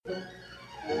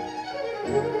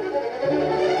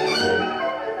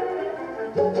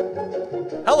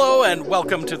and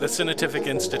welcome to the Cinetific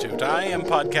Institute. I am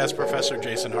podcast professor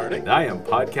Jason Harding. And I am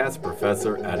podcast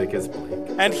professor Atticus Blake.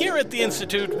 And here at the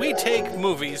Institute, we take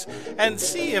movies and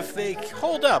see if they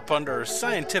hold up under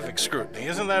scientific scrutiny.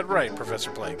 Isn't that right,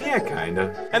 Professor Blake? Yeah,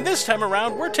 kinda. And this time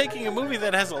around, we're taking a movie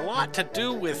that has a lot to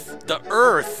do with the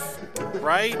Earth,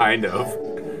 right? Kind of.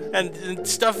 And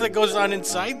stuff that goes on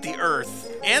inside the Earth.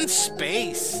 And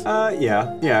space.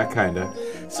 Yeah, kinda.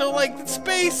 So, like,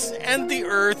 space and the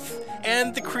Earth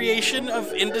and the creation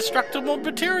of indestructible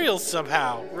materials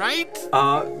somehow, right?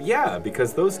 Yeah,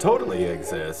 because those totally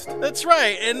exist. That's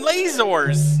right, and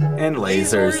lasers. And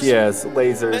lasers, yes,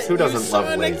 lasers. Who doesn't love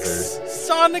lasers?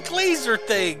 Sonic laser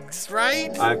things,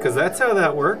 right? Because that's how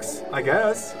that works, I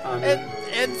guess.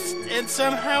 And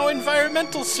somehow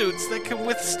environmental suits that can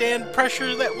withstand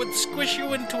pressure that would squish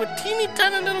you into a teeny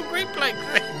tiny little grape-like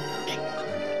thing.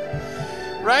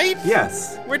 Right?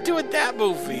 Yes. We're doing that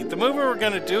movie. The movie we're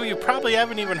going to do, you probably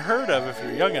haven't even heard of if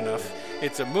you're young enough.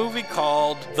 It's a movie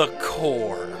called The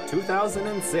Core.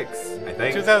 2006, I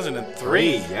think. 2003.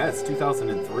 Yes,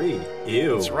 2003.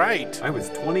 Ew. That's right. I was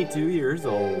 22 years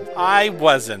old. I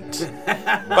wasn't.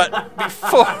 But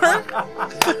before...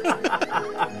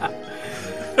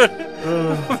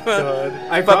 Oh, God.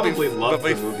 I probably loved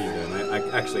the movie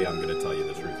then. Actually, I'm going to tell you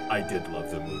the truth. I did love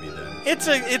the movie then.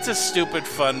 It's a stupid,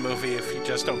 fun movie if you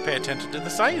just don't pay attention to the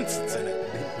science that's in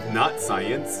it. Not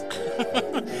science.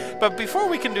 But before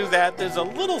we can do that, there's a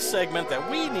little segment that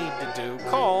we need to do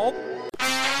called...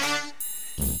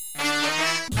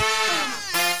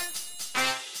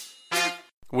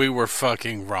 We Were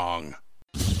Fucking Wrong.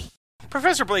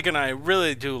 Professor Blake and I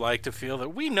really do like to feel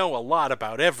that we know a lot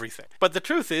about everything. But the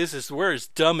truth is we're as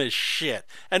dumb as shit.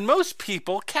 And most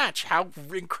people catch how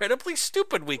incredibly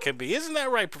stupid we can be. Isn't that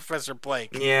right, Professor Blake?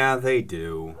 Yeah, they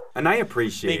do. And I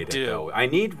appreciate it, though. I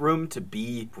need room to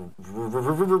be wrong.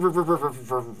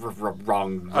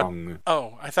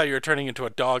 Oh, I thought you were turning into a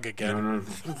dog again.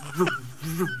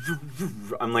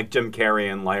 I'm like Jim Carrey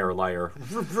and Liar Liar.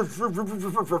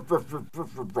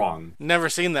 Wrong. Never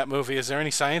seen that movie. Is there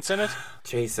any science in it?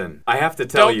 Jason, I have to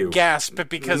tell you. Don't gasp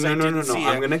because I didn't see it.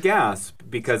 I'm going to gasp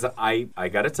because I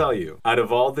got to tell you, out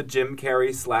of all the Jim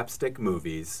Carrey slapstick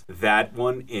movies, that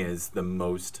one is the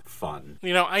most fun.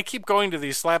 You know, I keep going to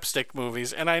these slapstick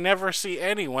movies and I never see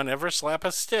anyone ever slap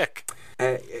a stick.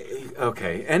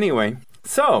 Okay, anyway.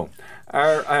 So,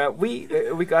 we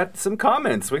got some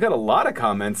comments. We got a lot of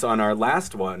comments on our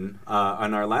last one,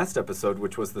 on our last episode,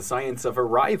 which was the science of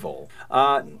arrival.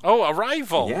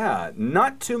 Arrival. Yeah,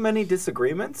 not too many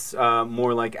disagreements.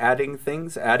 More like adding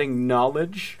things, adding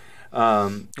knowledge.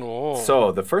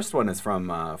 So the first one is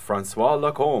from Francois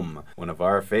Lacombe, one of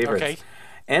our favorites. Okay.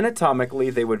 Anatomically,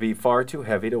 they would be far too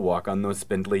heavy to walk on those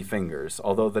spindly fingers,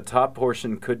 although the top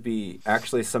portion could be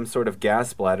actually some sort of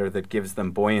gas bladder that gives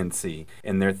them buoyancy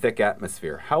in their thick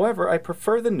atmosphere. However, I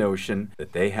prefer the notion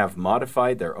that they have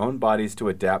modified their own bodies to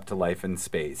adapt to life in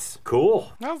space.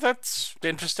 Cool. Well, that's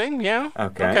interesting, yeah.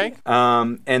 Okay.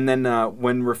 And then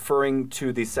when referring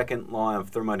to the second law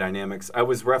of thermodynamics, I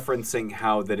was referencing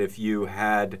how that if you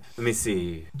had, let me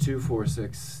see, 2, 4,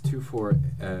 6, 2, 4,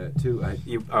 2,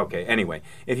 okay, anyway.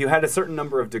 If you had a certain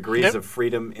number of degrees of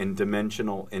freedom in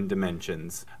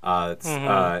dimensions,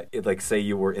 like say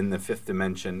you were in the fifth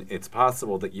dimension, it's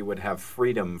possible that you would have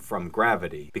freedom from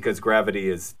gravity because gravity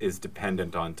is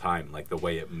dependent on time, like the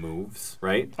way it moves,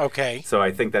 right? Okay. So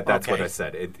I think that's what I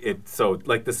said. So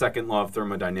like the second law of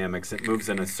thermodynamics, it moves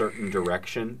in a certain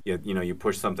direction. You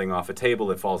push something off a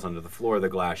table, it falls onto the floor, the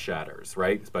glass shatters,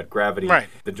 right? But gravity,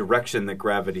 the direction that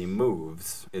gravity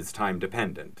moves is time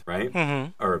dependent, right?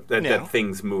 Mm-hmm. Or that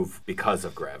things move because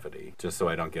of gravity, just so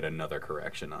I don't get another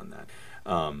correction on that.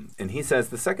 And he says,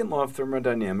 the second law of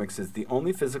thermodynamics is the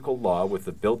only physical law with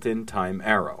a built-in time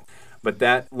arrow. But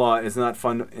that law is not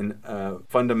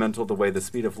fundamental the way the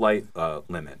speed of light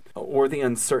limit or the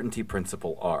uncertainty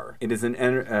principle are. It is an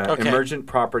emergent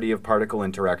property of particle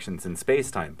interactions in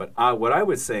space-time. But what I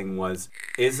was saying was,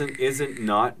 isn't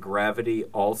not gravity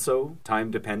also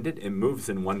time-dependent? It moves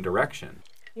in one direction.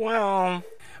 Well...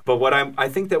 But I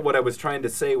think that what I was trying to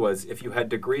say was, if you had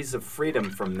degrees of freedom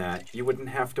from that, you wouldn't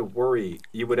have to worry.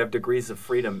 You would have degrees of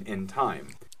freedom in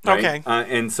time. Right? Okay.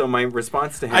 And so my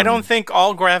response to him... I don't think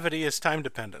all gravity is time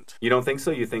dependent. You don't think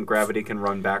so? You think gravity can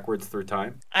run backwards through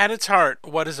time? At its heart,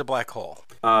 what is a black hole?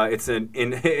 It's an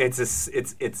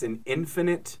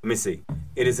infinite... Let me see.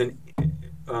 It is an...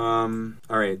 all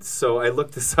right. So I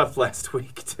looked this up last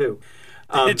week too.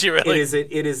 Did you really?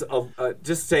 It is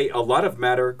just say a lot of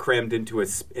matter crammed into an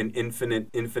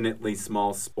infinitely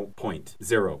small point.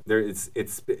 Zero.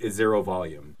 It's zero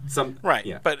volume. Right.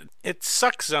 Yeah. But its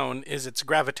suck zone is its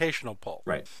gravitational pull.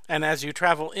 Right. And as you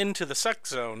travel into the suck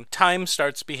zone, time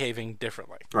starts behaving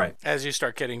differently. Right. As you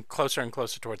start getting closer and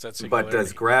closer towards that singularity. But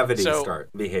does gravity start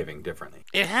behaving differently?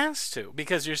 It has to,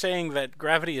 because you're saying that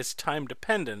gravity is time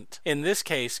dependent. In this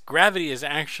case, gravity is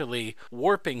actually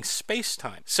warping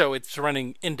space-time. So it's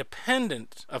running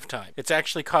independent of time. It's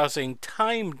actually causing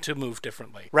time to move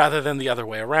differently, rather than the other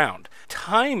way around.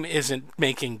 Time isn't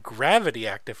making gravity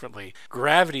act differently.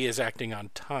 Gravity is acting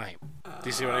on time. Do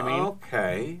you see what I mean?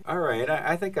 Okay. All right.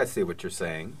 I think I see what you're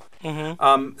saying.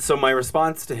 Mm-hmm. So my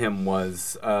response to him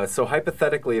was, so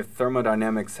hypothetically, if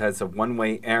thermodynamics has a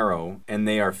one-way arrow and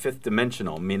they are fifth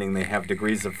dimensional, meaning they have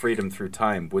degrees of freedom through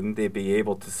time, wouldn't they be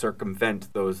able to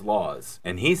circumvent those laws?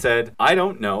 And he said, I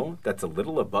don't know. That's a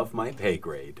little above my pay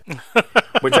grade.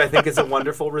 Which I think is a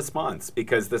wonderful response,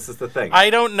 because this is the thing. I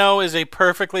don't know is a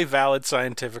perfectly valid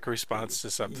scientific response to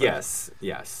something. Yes.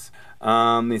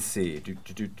 Let me see.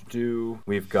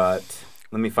 We've got,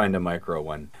 let me find a micro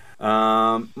one.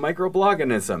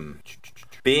 Microbloganism.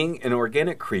 Being an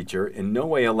organic creature in no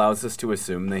way allows us to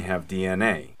assume they have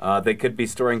DNA. They could be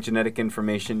storing genetic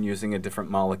information using a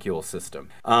different molecule system.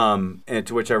 And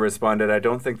to which I responded, I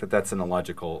don't think that that's an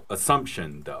illogical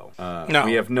assumption, though.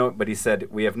 No. But he said,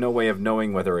 we have no way of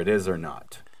knowing whether it is or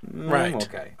not. Right.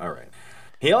 Okay, all right.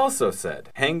 He also said,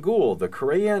 Hangul, the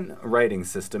Korean writing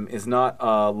system, is not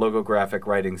a logographic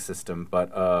writing system,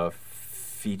 but a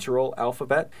featural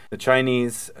alphabet. The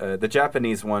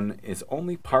Japanese one is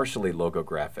only partially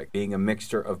logographic, being a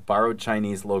mixture of borrowed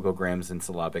Chinese logograms and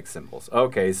syllabic symbols.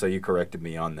 Okay, so you corrected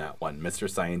me on that one, Mr.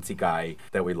 Sciencey guy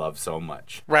that we love so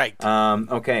much. Right.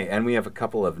 Okay, and we have a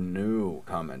couple of new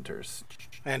commenters.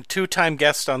 And two-time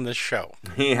guest on this show.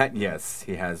 Yes,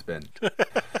 he has been.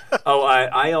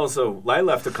 I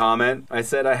left a comment. I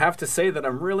said, I have to say that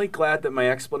I'm really glad that my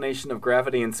explanation of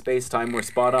gravity and space-time were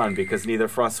spot on, because neither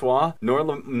Francois nor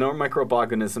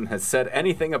microboganism has said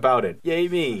anything about it. Yay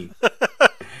me.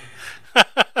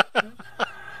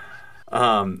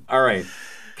 All right.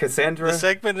 Cassandra? The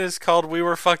segment is called We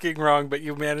Were Fucking Wrong, but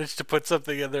you managed to put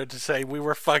something in there to say we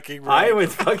were fucking right. I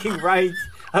was fucking right.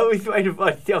 I was right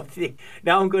about something.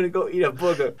 Now I'm going to go eat a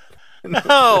booger.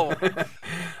 No.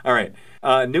 All right.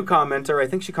 New commenter. I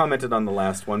think she commented on the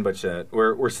last one, but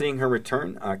we're seeing her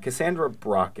return. Cassandra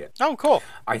Brockett. Oh, cool.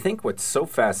 I think what's so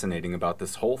fascinating about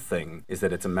this whole thing is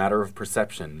that it's a matter of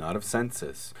perception, not of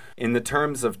senses. In the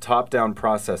terms of top-down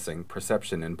processing,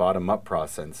 perception, and bottom-up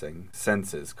processing,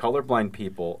 senses, colorblind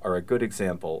people are a good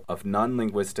example of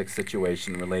non-linguistic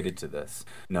situation related to this.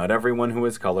 Not everyone who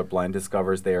is colorblind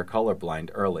discovers they are colorblind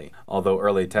early, although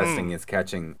early testing is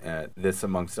catching this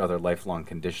amongst other lifelong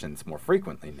conditions more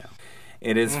frequently now.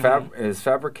 It is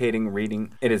fascinating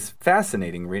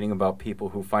reading about people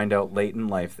who find out late in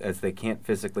life as they can't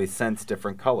physically sense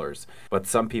different colors, but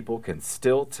some people can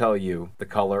still tell you the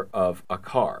color of a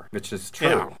car, which is true.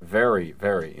 Yeah. Very,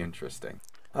 very interesting.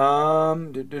 Well,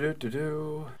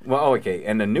 okay,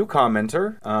 and a new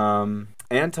commenter,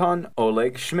 Anton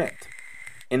Oleg Schmidt.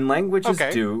 In languages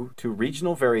due to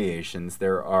regional variations,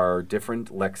 there are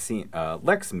different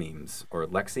lexemes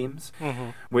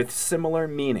with similar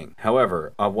meaning.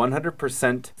 However, a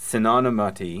 100%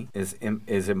 synonymity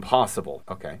is impossible.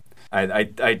 Okay.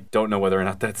 I don't know whether or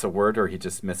not that's a word or he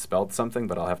just misspelled something,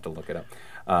 but I'll have to look it up.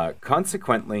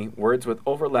 Consequently, words with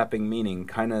overlapping meaning,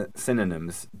 kind of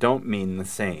synonyms, don't mean the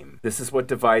same. This is what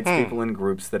divides people in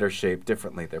groups that are shaped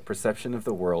differently. Their perception of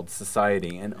the world,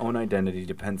 society, and own identity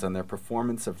depends on their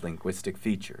performance of linguistic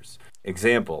features.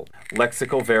 Example,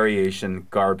 lexical variation,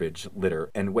 garbage, litter,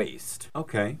 and waste.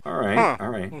 Okay, all right, all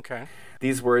right. Okay.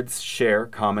 These words share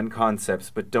common concepts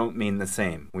but don't mean the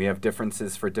same. We have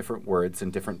differences for different words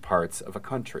in different parts of a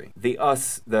country. The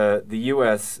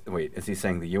U.S., wait, is he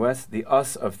saying the U.S.? The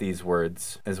us of these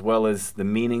words, as well as the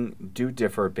meaning, do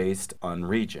differ based on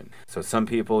region. So some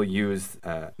people use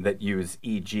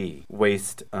e.g.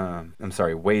 waste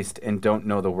and don't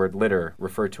know the word litter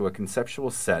refer to a conceptual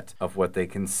set of what they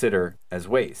consider as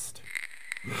waste.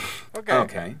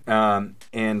 Okay.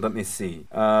 And let me see.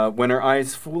 When our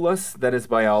eyes fool us, that is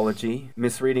biology.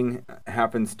 Misreading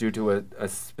happens due to a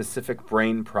specific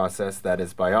brain process that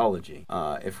is biology.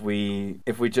 If we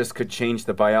just could change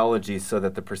the biology so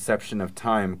that the perception of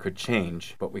time could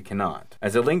change, but we cannot.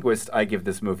 As a linguist, I give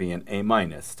this movie an A-,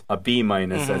 a B-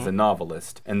 as a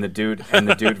novelist, and the dude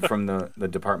from the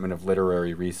Department of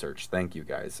Literary Research. Thank you,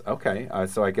 guys. Okay.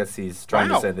 So I guess he's trying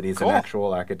to say that he's an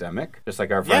actual academic, just like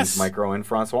our friends Micro and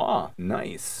Francois.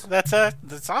 Nice.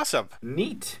 That's awesome.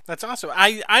 Neat. That's awesome.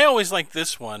 I always like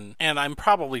this one, and I'm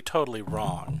probably totally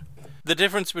wrong. The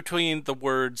difference between the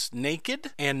words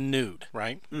naked and nude,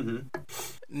 right? Mm-hmm.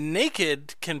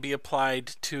 Naked can be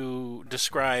applied to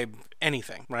describe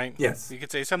anything, right? Yes. You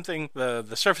could say something, the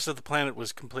surface of the planet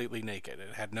was completely naked.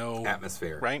 It had no...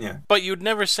 atmosphere. Right? Yeah. But you'd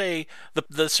never say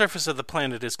the surface of the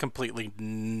planet is completely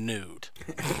nude.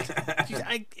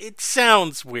 It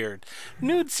sounds weird.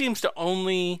 Nude seems to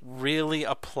only really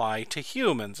apply to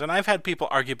humans. And I've had people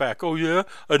argue back, oh yeah,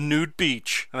 a nude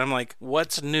beach. And I'm like,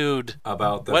 what's nude?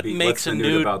 About the what beach. makes a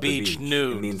nude beach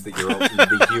nude? It means that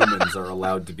the humans are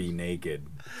allowed to be naked.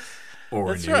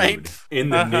 Or That's nude. right. In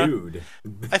the nude.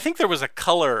 I think there was a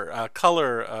color.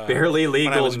 Barely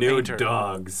legal nude painter.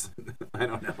 Dogs. I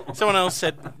don't know. Someone else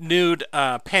said nude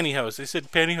pantyhose. They said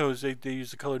pantyhose, they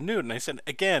use the color nude. And I said,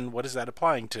 again, what is that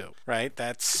applying to? Right?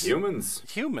 That's...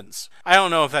 Humans. I don't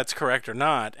know if that's correct or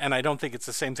not. And I don't think it's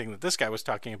the same thing that this guy was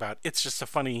talking about. It's just a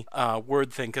funny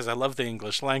word thing because I love the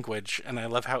English language and I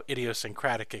love how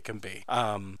idiosyncratic it can be.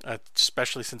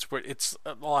 Especially since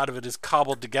a lot of it is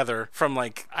cobbled together from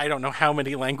I don't know how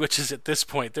many languages at this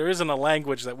point. There isn't a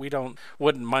language that we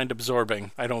wouldn't mind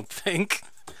absorbing, I don't think.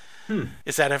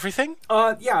 Is that everything?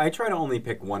 Yeah, I try to only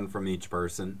pick one from each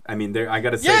person. I mean, I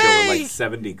gotta say, there were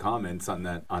 70 comments on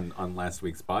that on last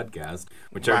week's podcast,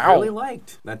 which I really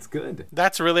liked. That's good.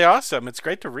 That's really awesome. It's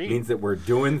great to read. It means that we're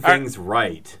doing things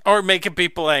right. Or making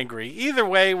people angry. Either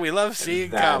way, we love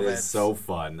seeing comments. That is so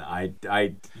fun.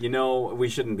 We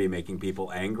shouldn't be making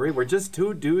people angry. We're just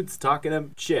two dudes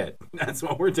talking shit. That's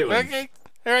what we're doing. Okay.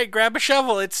 All right, grab a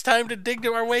shovel. It's time to dig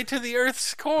our way to the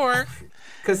Earth's core.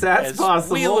 Because that's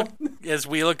possible. As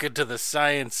we look into the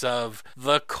science of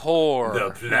the core. The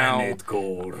planet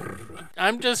core.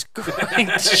 I'm just going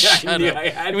to shut up.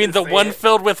 I mean, the one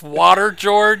filled with water,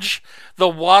 George? The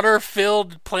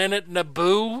water-filled planet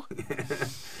Naboo?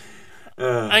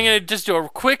 I'm going to just do a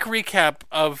quick recap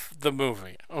of the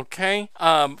movie, okay?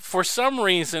 For some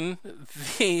reason,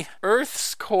 the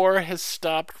Earth's core has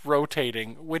stopped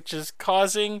rotating, which is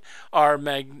causing our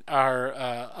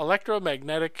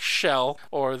electromagnetic shell,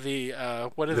 or the,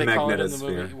 what do they call it in the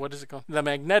movie? What is it called? The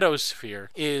magnetosphere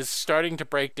is starting to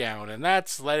break down, and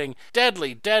that's letting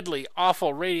deadly,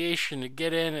 awful radiation to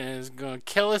get in, and it's going to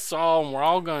kill us all, and we're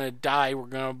all going to die. We're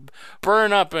going to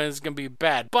burn up, and it's going to be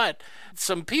bad. But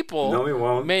some people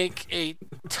make a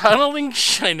tunneling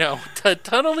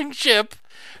ship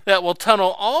that will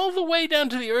tunnel all the way down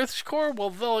to the Earth's core. Well,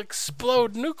 they'll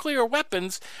explode nuclear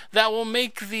weapons that will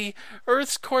make the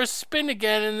Earth's core spin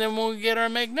again, and then we'll get our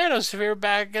magnetosphere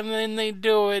back, and then they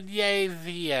do it. Yay,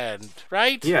 the end.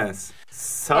 Right? Yes.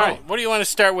 So, all right, what do you want to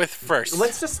start with first?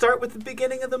 Let's just start with the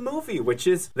beginning of the movie, which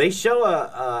is they show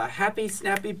a happy,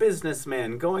 snappy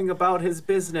businessman going about his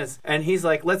business, and he's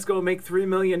like, let's go make $3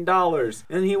 million.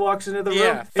 And he walks into the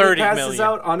room, and he passes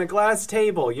out on a glass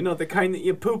table, the kind that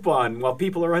you poop on while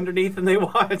people are underneath and they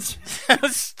watch.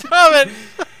 Stop it!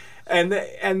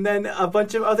 And then a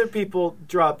bunch of other people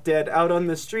drop dead out on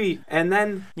the street. And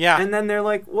then they're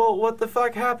like, well, what the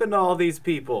fuck happened to all these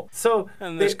people?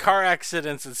 And there's car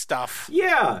accidents and stuff.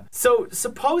 Yeah. So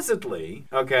supposedly,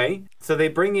 okay, so they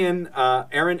bring in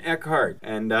Aaron Eckhart.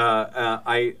 And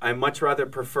I much rather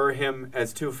prefer him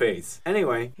as Two-Face.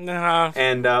 Anyway. No.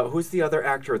 And who's the other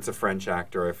actor? It's a French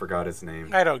actor. I forgot his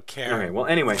name. I don't care. Okay, well,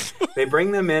 anyway, they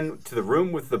bring them in to the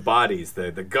room with the bodies.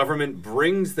 The government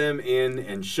brings them in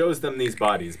and shows them these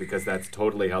bodies because that's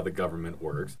totally how the government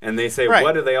works. And they say,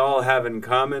 what do they all have in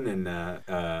common? And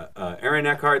Aaron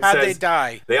Eckhart says... How'd they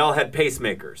die? They all had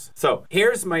pacemakers. So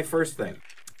here's my first thing.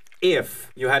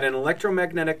 If you had an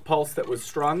electromagnetic pulse that was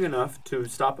strong enough to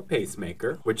stop a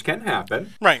pacemaker, which can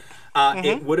happen, right,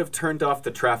 it would have turned off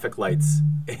the traffic lights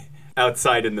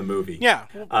outside in the movie. Yeah.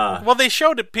 Well, they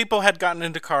showed it. People had gotten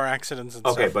into car accidents and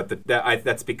stuff. Okay, but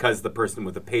that's because the person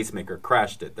with the pacemaker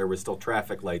crashed it. There were still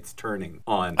traffic lights turning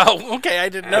on. Oh, okay. I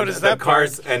didn't notice that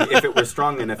cars, and if it were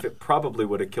strong enough, it probably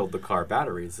would have killed the car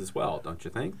batteries as well, don't you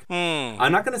think?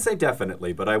 I'm not going to say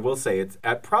definitely, but I will say it's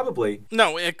probably...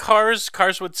 No, cars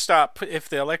would stop if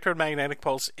the electromagnetic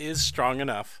pulse is strong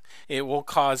enough. It will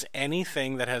cause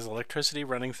anything that has electricity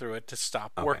running through it to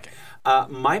stop working.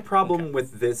 My problem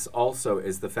with this also also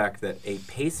is the fact that a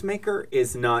pacemaker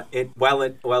is not it. While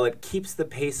it keeps the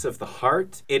pace of the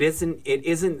heart, it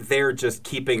isn't there just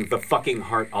keeping the fucking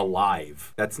heart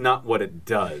alive. That's not what it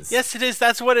does. Yes, it is.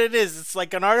 That's what it is. It's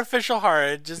like an artificial heart.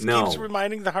 It just keeps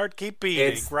reminding the heart keep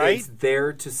beating, right? It's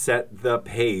there to set the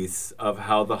pace of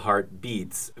how the heart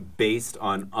beats based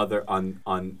on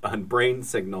on brain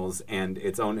signals and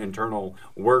its own internal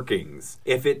workings.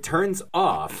 If it turns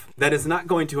off, that is not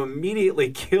going to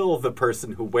immediately kill the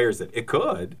person who wears it. It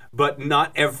could, but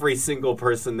not every single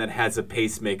person that has a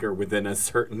pacemaker within a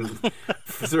certain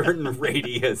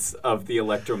radius of the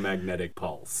electromagnetic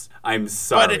pulse. I'm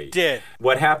sorry. But it did.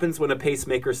 What happens when a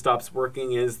pacemaker stops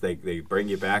working is they bring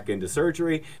you back into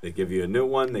surgery, they give you a new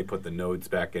one, they put the nodes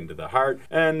back into the heart,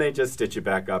 and they just stitch you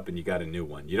back up and you got a new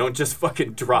one. You don't just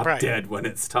fucking drop dead when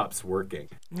it stops working.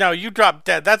 No, you drop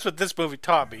dead. That's what this movie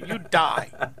taught me. You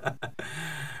die.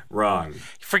 Wrong.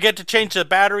 Forget to change the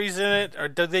batteries in it, or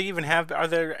do they even are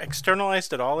they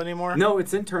externalized at all anymore? No,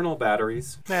 it's internal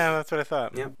batteries. Yeah, that's what I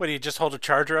thought. Yeah. What, do you just hold a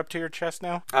charger up to your chest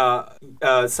now?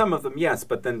 Some of them, yes,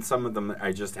 but then some of them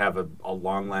I just have a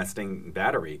long-lasting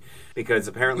battery because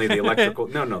apparently the electrical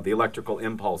the electrical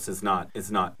impulse is not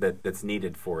that's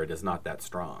needed for it is not that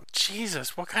strong.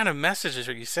 Jesus, what kind of messages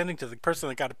are you sending to the person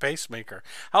that got a pacemaker?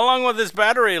 How long will this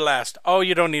battery last? Oh,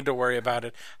 you don't need to worry about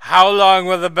it. How long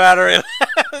will the battery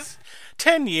last?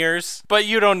 10 years, but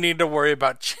you don't need to worry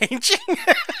about changing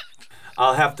it.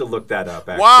 I'll have to look that up,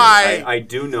 actually. Why? I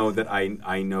do know that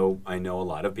I know a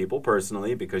lot of people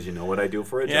personally because you know what I do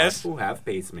for a job who have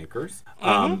pacemakers.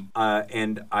 Mm-hmm.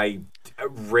 And I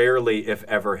rarely, if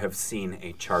ever, have seen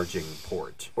a charging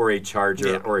port or a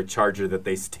charger that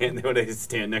they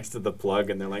stand next to the plug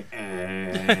and they're like,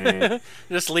 eh.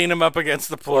 Just lean them up against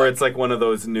the plug. Or it's like one of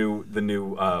those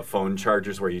new phone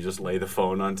chargers where you just lay the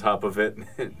phone on top of it.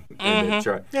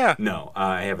 Yeah. No,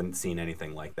 I haven't seen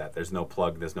anything like that. There's no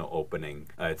plug. There's no opening.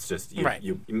 It's just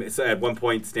so at one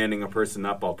point, standing a person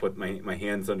up, I'll put my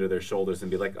hands under their shoulders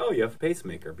and be like, "Oh, you have a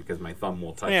pacemaker," because my thumb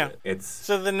will touch it.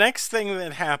 So the next thing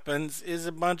that happens is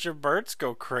a bunch of birds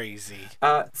go crazy.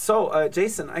 So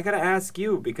Jason, I gotta ask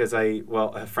you because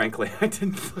frankly, I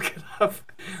didn't look it up.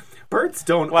 Birds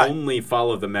don't only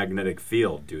follow the magnetic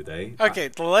field, do they? Okay,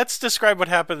 let's describe what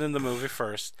happened in the movie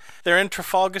first. They're in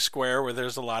Trafalgar Square where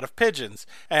there's a lot of pigeons,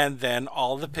 and then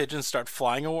all the pigeons start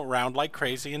flying around like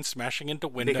crazy and smashing into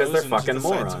windows because they're and fucking the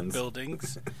sides morons. of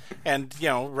buildings, and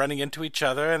running into each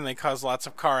other, and they cause lots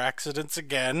of car accidents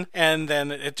again. And then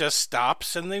it just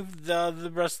stops, and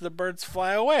the rest of the birds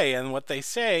fly away. And what they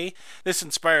say, this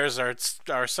inspires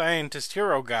our scientist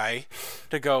hero guy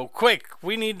to go, quick,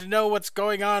 we need to know what's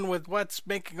going on with what's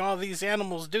making all these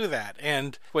animals do that.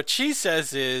 And what she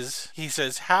says is, he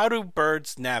says, how do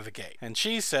birds navigate? And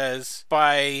she says,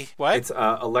 by what? It's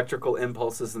electrical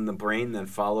impulses in the brain that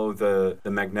follow the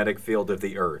magnetic field of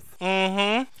the earth.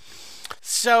 Mm-hmm.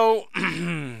 So,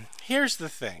 here's the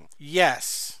thing.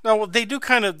 Yes. No, they do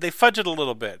they fudge it a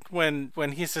little bit. When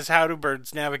he says, how do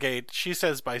birds navigate? She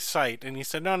says by sight. And he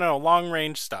said, no, long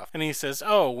range stuff. And he says,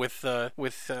 with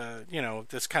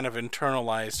this kind of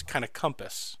internalized kind of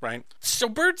compass, right? So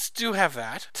birds do have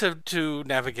that to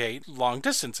navigate long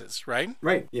distances, right?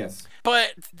 Right, yes.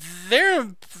 But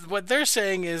what they're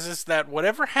saying is that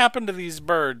whatever happened to these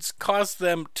birds caused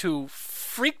them to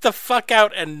freak the fuck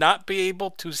out and not be able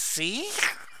to see?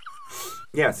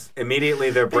 Yes, immediately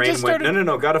their brain went,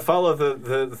 no, gotta follow the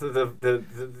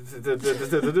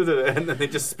and then they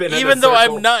just spin even in a though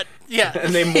circle, I'm not,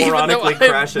 and they moronically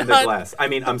crash into glass. I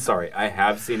mean, I'm sorry, I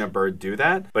have seen a bird do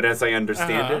that, but as I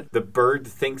understand it, the bird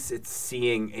thinks it's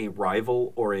seeing a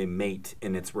rival or a mate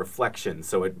in its reflection,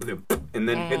 so it and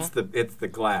then hits the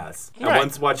glass. I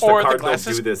once watched a cardinal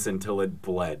do this until it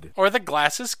bled. Or the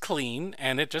glass is clean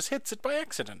and it just hits it by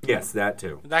accident. Yes, that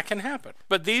too. That can happen.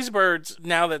 But these birds,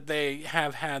 now that they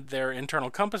have had their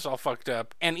internal compass all fucked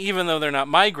up, and even though they're not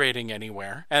migrating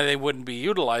anywhere, and they wouldn't be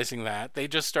utilizing that, they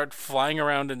just start flying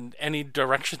around in any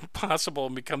direction possible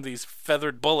and become these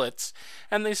feathered bullets,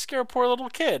 and they scare a poor little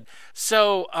kid.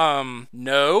 So, that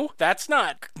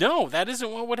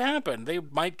isn't what would happen. They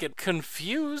might get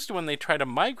confused when they try to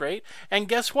migrate, and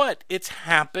guess what? It's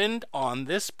happened on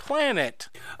this planet.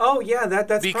 Oh, yeah,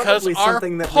 that's because probably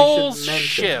something that we should mention.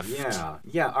 Shift.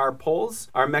 Yeah,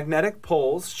 our magnetic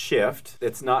poles shift.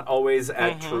 It's not always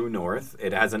at true north.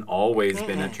 It hasn't always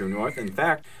been at true north. In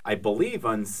fact, I believe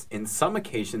in some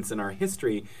occasions in our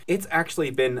history, it's actually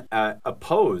been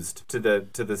opposed to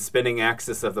the spinning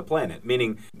axis of the planet,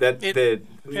 meaning that the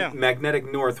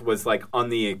magnetic north was like on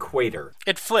the equator.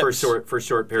 It flips for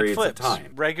short periods of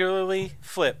time. Regularly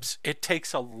flips. It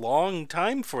takes a long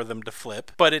time for them to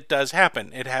flip, but it does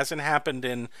happen. It hasn't happened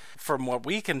from what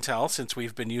we can tell, since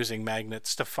we've been using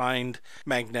magnets to find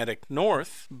magnetic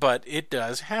north, but it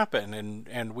does happen,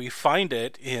 and we find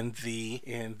it in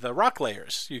the rock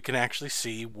layers. You can actually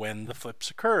see when the flips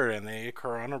occur, and they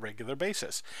occur on a regular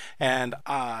basis. And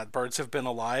birds have been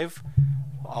alive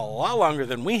a lot longer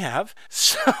than we have,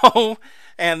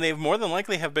 and they more than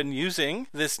likely have been using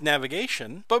this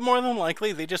navigation, but more than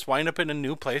likely they just wind up in a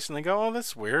new place and they go, oh,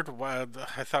 that's weird, I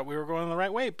thought we were going the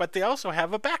right way. But they also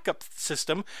have a backup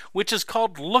system, which is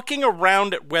called looking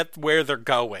around at where they're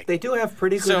going. They do have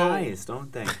pretty good eyes,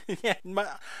 don't they? Yeah,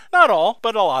 not all,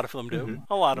 but a lot of them do.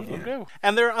 Mm-hmm. A lot of them do.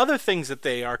 And there are other things that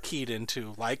they are keyed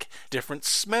into, like different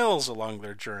smells along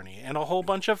their journey and a whole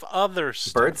bunch of other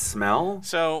stuff. Birds smell?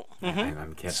 So,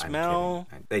 I'm kidding. Smell.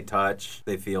 They touch.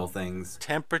 They feel things.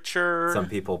 Temperature. Some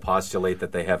people postulate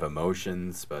that they have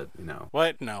emotions, but,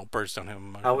 What? No, birds don't have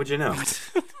emotions. How would you know?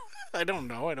 I don't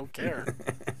know. I don't care.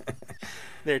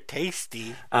 They're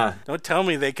tasty. Don't tell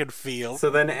me they could feel. So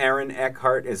then Aaron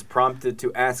Eckhart is prompted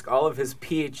to ask all of his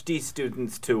PhD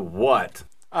students to what?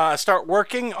 Start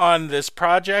working on this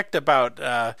project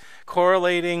about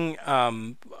correlating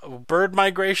bird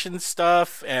migration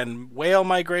stuff and whale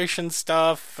migration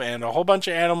stuff and a whole bunch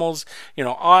of animals,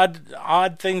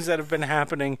 odd things that have been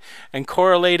happening, and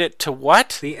correlate it to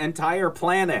what? The entire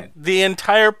planet. The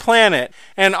entire planet.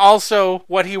 And also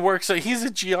what he works on. He's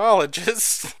a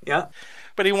geologist. Yeah.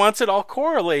 But he wants it all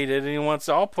correlated, and he wants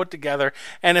it all put together.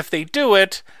 And if they do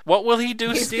it, what will he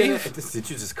do, Steve? Did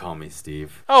you just call me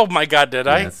Steve? Oh, my God, did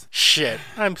yes. I? Shit.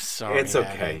 I'm sorry. It's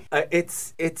okay.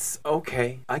 It's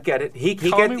okay. I get it. He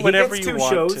gets 2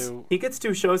 shows. To. He gets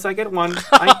 2 shows. I get 1.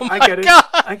 I get it. God.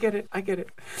 I get it.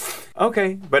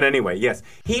 Okay. But anyway, yes.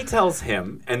 He tells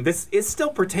him, and it still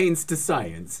pertains to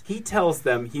science, he tells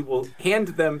them he will hand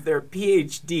them their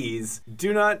PhDs.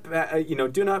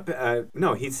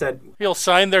 No, he said... He'll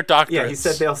sign their doctorates. Yeah, he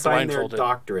said they'll sign their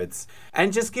doctorates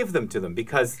and just give them to them,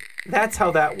 because that's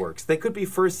how that works. They could be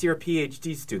first-year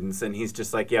PhD students, and he's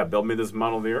just like, yeah, build me this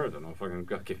model of the Earth, and I'll fucking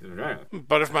give it a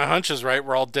But if my hunch is right,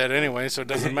 we're all dead anyway, so it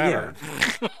doesn't matter.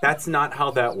 That's not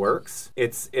how that works.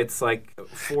 It's like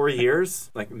 4 years,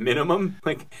 like minimum,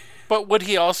 like... But would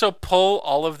he also pull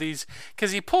all of these?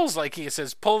 Because he pulls, like he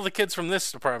says, pull the kids from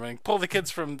this department, pull the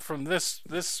kids from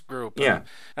this group.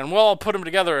 And we'll all put them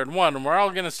together in one, and we're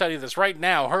all going to study this right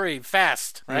now. Hurry,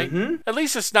 fast, right? Mm-hmm. At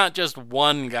least it's not just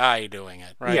one guy doing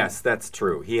it, right? Yes, that's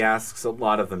true. He asks a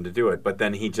lot of them to do it, but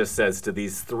then he just says to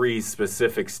these 3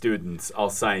 specific students, I'll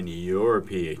sign your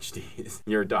PhDs,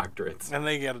 your doctorates. And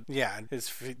they get,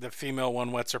 the female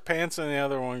one wets her pants, and the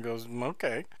other one goes,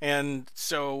 okay. And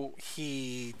so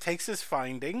he takes his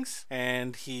findings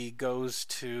and he goes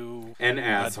to an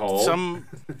asshole, some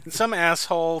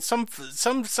asshole, some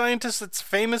scientist that's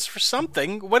famous for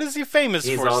something. What is he famous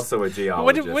for? He's also a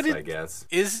geologist, I guess.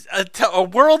 Is a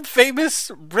world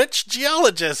famous rich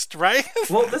geologist, right?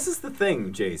 Well, this is the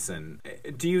thing, Jason.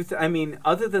 Do you?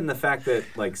 Other than the fact that,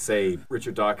 like, say,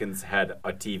 Richard Dawkins had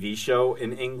a TV show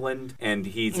in England and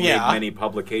he's made many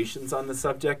publications on the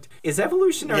subject, is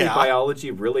evolutionary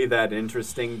biology really that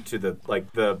interesting to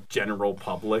the general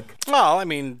public? Well,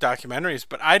 documentaries,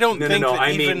 but I don't think that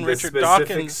even Richard Dawkins... the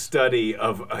specific study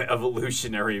of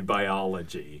evolutionary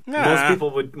biology. Nah.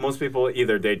 Most people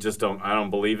either they just don't, I don't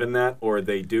believe in that, or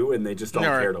they do and they just don't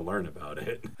care to learn about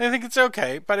it. I think it's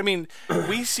okay, but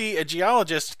we see a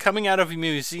geologist coming out of a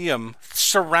museum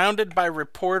surrounded by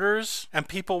reporters and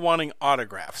people wanting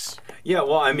autographs. Yeah,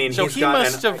 well, so he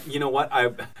must have... You know what?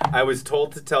 I was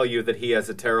told to tell you that he has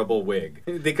a terrible wig,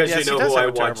 because you know who I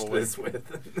watched this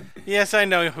with. Yes, I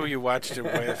know who you watched it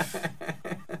with.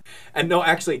 And no,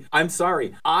 actually, I'm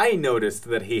sorry. I noticed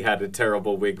that he had a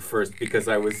terrible wig first because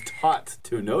I was taught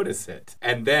to notice it.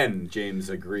 And then James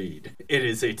agreed. It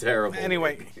is a terrible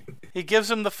wig. He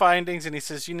gives him the findings and he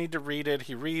says, you need to read it.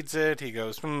 He reads it. He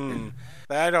goes,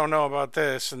 I don't know about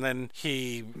this. And then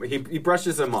he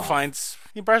brushes him off.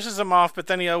 He brushes them off, but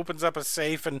then he opens up a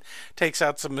safe and takes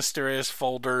out some mysterious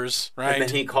folders, right? And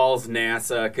then he calls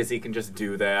NASA, because he can just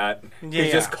do that. Yeah.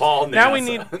 He just call NASA. Now we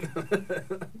need...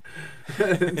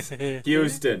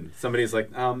 Houston. Somebody's like,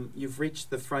 you've reached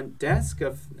the front desk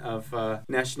of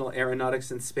National Aeronautics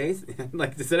and Space.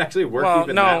 Like, does it actually work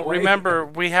even that way? Remember,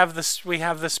 we have the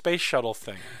space space shuttle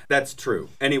thing. That's true.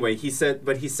 Anyway, he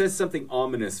says something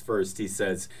ominous first. He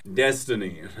says,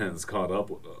 "Destiny has caught up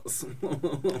with us."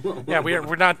 Yeah,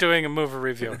 we're not doing a movie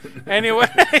review. Anyway.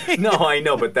 No, I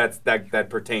know, but that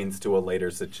pertains to a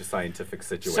later scientific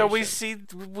situation. So we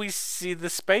see the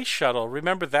space shuttle.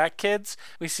 Remember that, kids?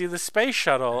 We see the space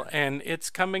shuttle, and it's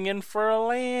coming in for a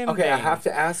landing. Okay, I have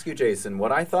to ask you, Jason.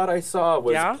 What I thought I saw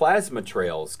was plasma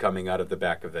trails coming out of the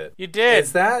back of it. You did.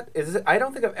 Is it? I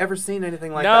don't think I've ever seen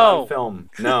anything like that on film.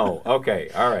 No. Okay.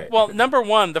 All right. Well, number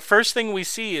one, the first thing we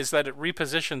see is that it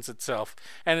repositions itself,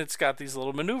 and it's got these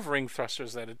little maneuvering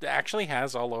thrusters that it actually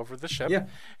has all over the ship. Yeah.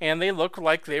 And they look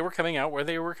like they were coming out where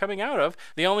they were coming out of.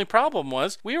 The only problem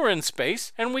was we were in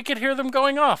space, and we could hear them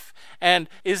going off. And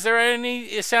is there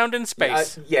any sound in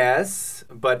space? Yes,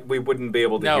 but we wouldn't be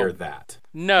able to hear that.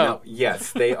 No.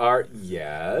 Yes, they are.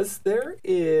 Yes, there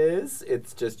is.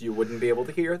 It's just you wouldn't be able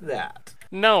to hear that.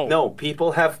 No,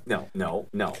 people have...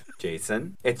 No,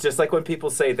 Jason. It's just like when people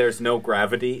say there's no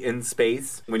gravity in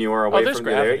space when you are away from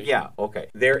the air. Yeah, okay.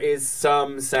 There is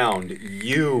some sound.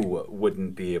 You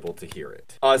wouldn't be able to hear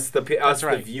it.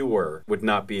 The viewer, would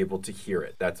not be able to hear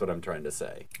it. That's what I'm trying to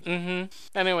say. Mm-hmm.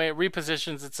 Anyway, it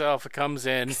repositions itself. It comes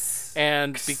in,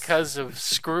 and because of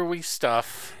screwy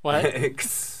stuff... What?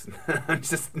 I'm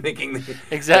just making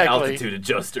the altitude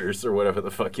adjusters or whatever the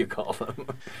fuck you call them.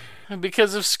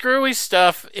 Because of screwy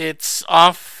stuff, it's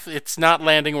off. It's not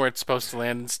landing where it's supposed to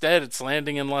land. Instead, it's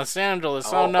landing in Los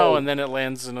Angeles. Oh no! And then it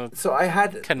lands in a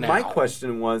canal. My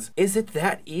question was: is it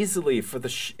that easy for the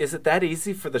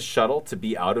shuttle to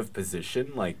be out of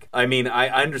position? Like, I mean, I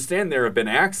understand there have been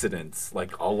accidents,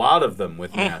 like a lot of them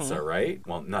with NASA, right?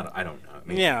 Well, I don't know. I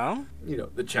mean, yeah.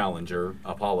 The Challenger,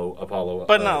 Apollo.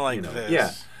 But not like this.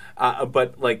 Yeah.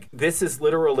 But like this is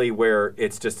literally where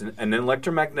it's just an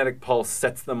electromagnetic pulse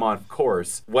sets them on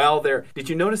course. Did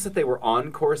you notice that they were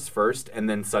on course first and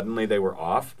then suddenly they were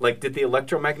off? Like, did the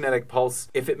electromagnetic pulse,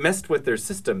 if it messed with their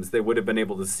systems, they would have been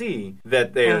able to see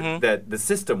that that the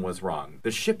system was wrong.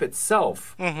 The ship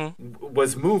itself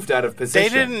was moved out of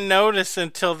position. They didn't notice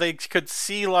until they could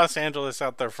see Los Angeles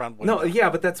out their front window. No,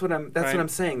 yeah, but that's what I'm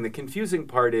saying. The confusing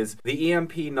part is the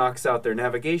EMP knocks out their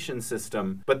navigation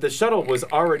system, but the shuttle was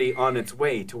already on its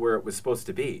way to where it was supposed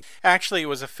to be. Actually, it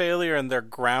was a failure in their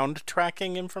ground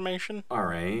tracking information. All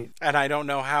right. And I don't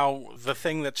know how the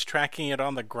thing that's tracking it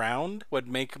on the ground would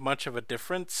make much of a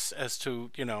difference as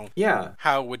to,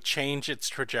 how it would change its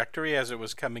trajectory as it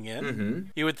was coming in. Mm-hmm.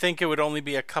 You would think it would only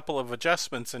be a couple of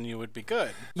adjustments and you would be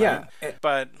good. Yeah. Right?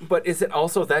 But is it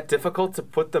also that difficult to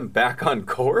put them back on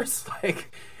course?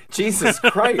 Like... Jesus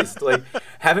Christ! Like,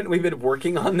 haven't we been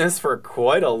working on this for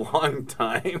quite a long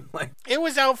time? It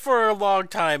was out for a long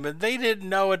time, and they didn't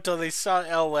know until they saw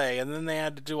L.A., and then they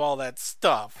had to do all that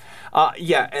stuff.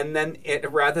 Yeah, and then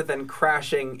rather than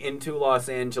crashing into Los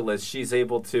Angeles, she's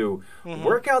able to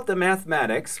work out the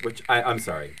mathematics, which I'm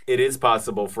sorry, it is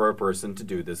possible for a person to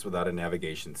do this without a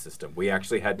navigation system. We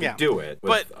actually had to do it.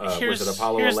 With, was it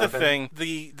Apollo 11? Here's the thing: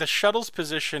 the shuttle's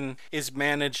position is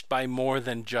managed by more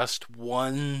than just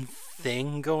one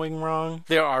thing going wrong.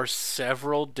 There are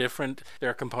several different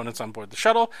components on board the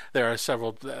shuttle. There are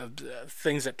several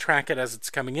things that track it as it's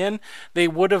coming in. They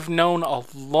would have known a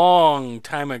long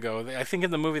time ago. I think in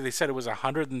the movie they said it was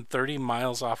 130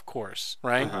 miles off course,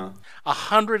 right?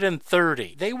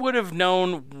 130. They would have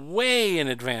known way in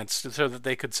advance so that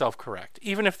they could self-correct,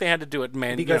 even if they had to do it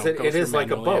manually. Because it is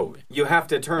like a boat. You have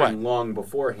to turn long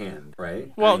beforehand,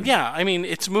 right? Well, yeah. I mean,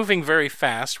 it's moving very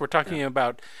fast. We're talking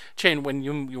about when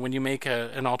you make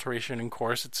an alteration in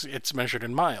course, it's measured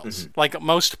in miles. Like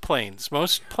most planes.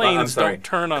 Most planes don't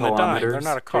turn on a dime. They're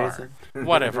not a car.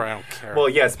 Whatever, I don't care. Well,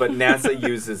 yes, but NASA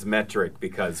uses metric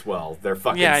because, well, they're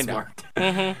fucking smart.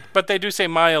 But they do say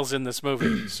miles in this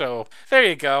movie, so there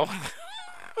you go.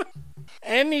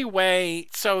 Anyway,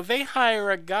 so they find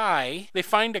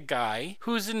a guy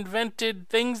who's invented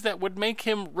things that would make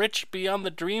him rich beyond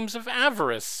the dreams of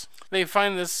avarice. They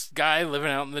find this guy living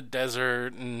out in the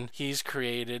desert, and he's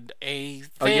created a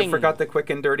thing. Oh, you forgot the quick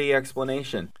and dirty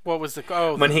explanation. What was the...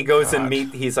 when he goes and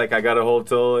he's like, I got a whole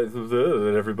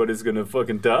that everybody's going to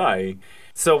fucking die.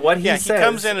 So what he says... he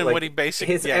comes in and what he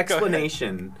basically... His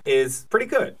explanation is pretty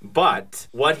good. But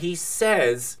what he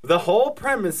says, the whole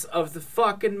premise of the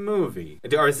fucking movie...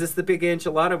 Or is this the big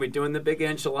enchilada? Are we doing the big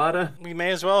enchilada? We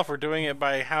may as well if we're doing it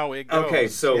by how it goes. Okay,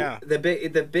 so the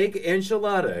big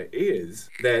enchilada is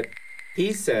that...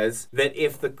 He says that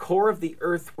if the core of the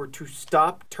Earth were to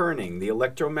stop turning, the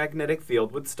electromagnetic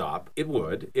field would stop. It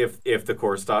would, if the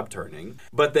core stopped turning.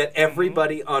 But that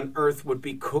everybody on Earth would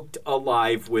be cooked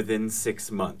alive within 6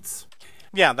 months.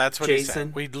 Yeah, that's what Jason? he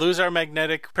said. We'd lose our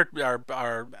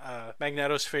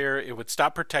magnetosphere. It would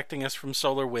stop protecting us from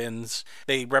solar winds.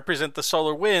 They represent the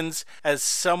solar winds as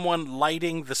someone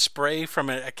lighting the spray from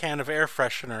a can of air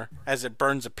freshener as it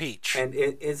burns a peach. And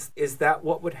is that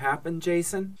what would happen,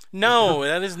 Jason? No,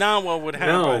 that is not what would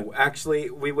happen. No, actually,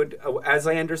 we would, as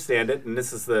I understand it, and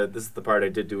this is the part I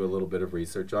did do a little bit of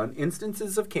research on.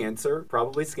 Instances of cancer,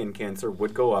 probably skin cancer,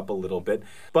 would go up a little bit.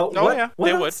 But what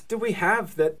else do we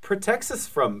have that protects us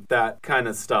from that kind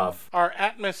of stuff? Our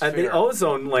atmosphere. The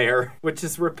ozone layer, which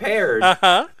is repaired.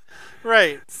 Uh-huh.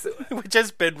 Right, which has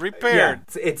been repaired.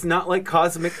 Yeah, it's not like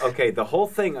cosmic... Okay, the whole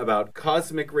thing about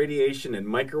cosmic radiation and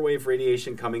microwave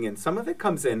radiation coming in, some of it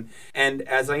comes in, and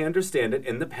as I understand it,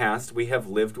 in the past, we have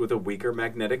lived with a weaker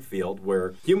magnetic field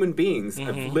where human beings,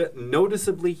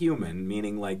 noticeably human,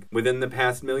 meaning like within the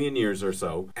past million years or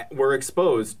so, were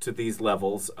exposed to these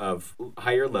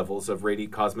higher levels of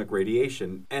cosmic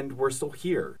radiation, and we're still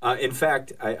here. In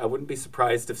fact, I wouldn't be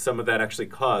surprised if some of that actually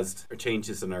caused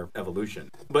changes in our evolution.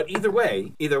 But either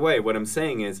way, what I'm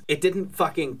saying is, it didn't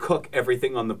fucking cook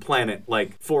everything on the planet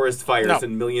like forest fires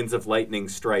and millions of lightning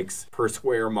strikes per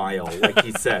square mile, like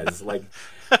he says, and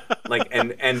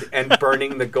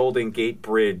burning the Golden Gate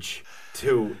Bridge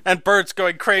and birds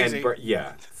going crazy.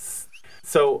 Yeah.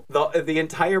 So the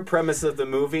entire premise of the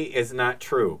movie is not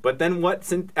true. But then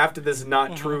after this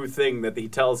not true thing that he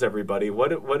tells everybody, what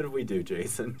did we do,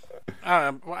 Jason?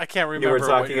 I can't remember. You were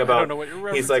talking about. I don't know what you're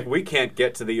referencing. He's like, we can't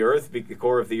get to the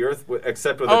core of the Earth,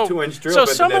 except with a 2-inch drill. So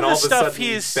but then all of a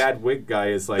sudden, bad wig guy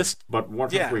is like, but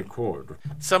what if we could?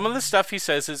 Some of the stuff he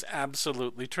says is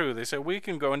absolutely true. They say we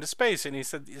can go into space, and he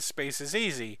said space is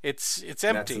easy. It's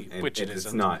empty, which it isn't.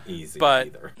 It's not easy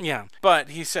either. Yeah, but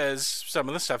he says some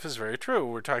of the stuff is very true.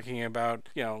 We're talking about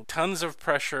tons of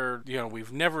pressure.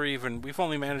 We've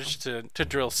only managed to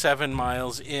drill 7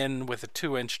 miles in with a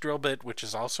 2-inch drill bit, which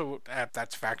is also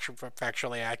that's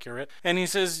factually accurate. And he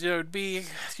says it'd be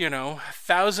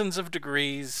thousands of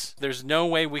degrees. There's no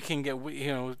way we can get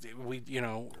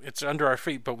it's under our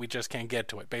feet, but we just can't get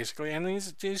to it basically. And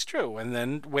he's true. And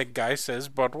then Wig Guy says,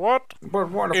 but what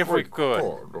if we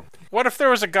could? What if there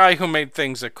was a guy who made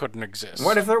things that couldn't exist?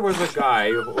 What if there was a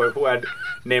guy who had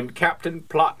named Captain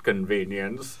Plot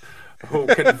Convenience, who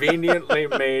conveniently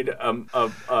made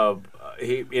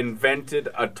he invented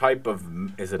a type of...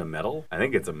 Is it a metal? I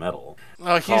think it's a metal.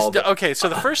 Okay, so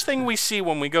the first thing we see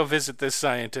when we go visit this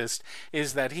scientist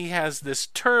is that he has this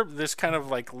kind of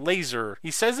like laser.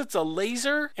 He says it's a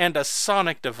laser and a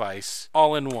sonic device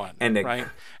all in one, right?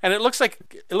 And it looks like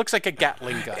a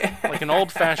Gatling gun, like an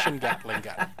old-fashioned Gatling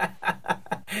gun.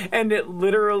 And it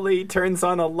literally turns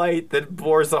on a light that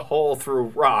bores a hole through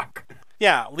rock.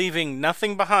 Yeah, leaving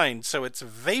nothing behind, so it's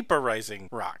vaporizing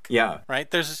rock. Yeah. Right?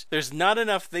 There's not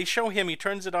enough. They show him, he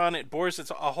turns it on, it bores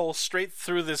a hole straight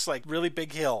through this like really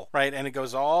big hill, right? And it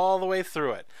goes all the way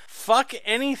through it. Fuck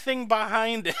anything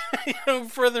behind it,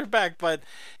 further back, but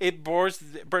it burns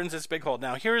this big hole.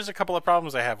 Now, here's a couple of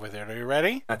problems I have with it. Are you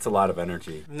ready? That's a lot of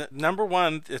energy. Number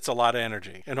one, it's a lot of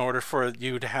energy in order for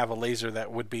you to have a laser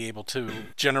that would be able to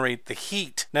generate the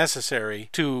heat necessary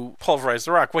to pulverize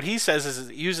the rock. What he says is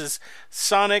it uses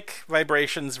sonic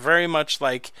vibrations, very much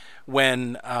like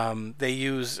when they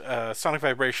use sonic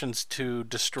vibrations to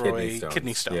destroy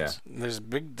kidney stones. Yeah. There's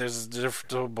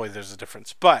a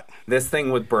difference. But this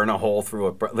thing would burn a hole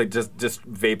through just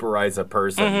vaporize a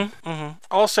person.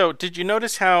 Also, did you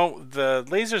notice how the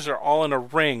lasers are all in a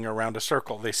ring around a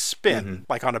circle? They spin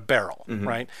like on a barrel,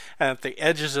 right? And at the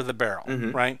edges of the barrel,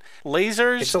 right?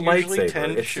 Lasers usually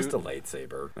tend to shoot. It's just a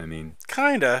lightsaber. I mean,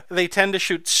 kinda. They tend to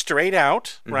shoot straight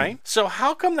out, right? So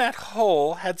how come that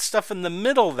hole had stuff in the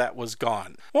middle that was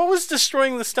gone? What was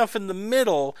destroying the stuff in the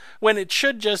middle when it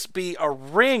should just be a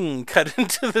ring cut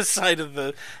into the side of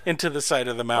the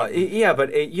mountain? Yeah, but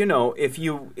if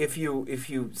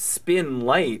you spin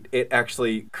light, it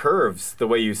actually curves the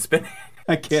way you spin it.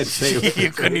 I can't say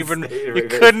you couldn't even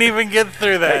get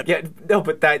through that. Yeah, no,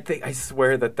 but that thing, I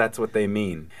swear that's what they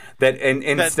mean. That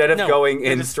instead of going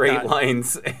in straight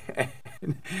lines.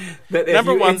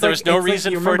 Number one, there's no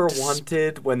reason for it to... You remember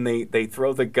Wanted when they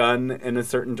throw the gun in a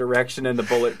certain direction and the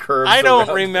bullet curves I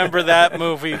don't remember that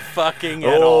movie fucking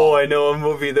at all. Oh, I know a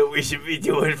movie that we should be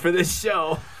doing for this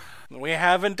show. We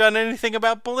haven't done anything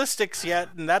about ballistics yet,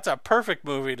 and that's a perfect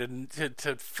movie to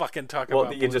fucking talk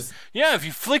about. Yeah, if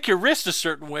you flick your wrist a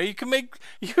certain way, you can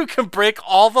break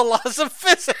all the laws of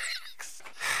physics.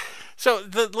 So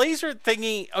the laser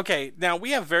thingy, okay, now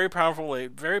we have very powerful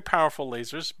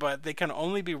lasers, but they can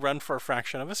only be run for a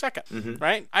fraction of a second,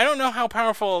 right? I don't know how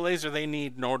powerful a laser they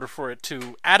need in order for it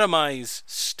to atomize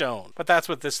stone, but that's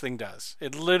what this thing does.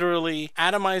 It literally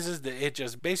atomizes, it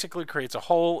just basically creates a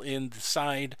hole in the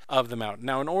side of the mountain.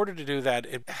 Now, in order to do that,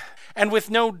 and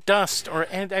with no dust,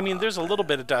 there's a little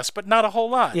bit of dust, but not a whole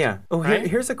lot. Yeah. Oh, right?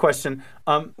 Here's a question.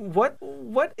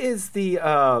 What is the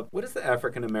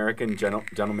African American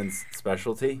gentleman's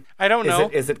specialty? I don't know.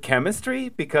 Is it chemistry?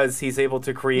 Because he's able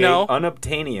to create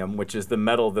unobtainium, which is the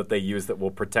metal that they use that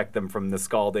will protect them from the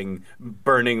scalding,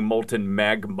 burning, molten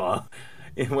magma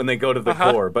when they go to the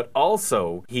core. But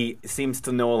also, he seems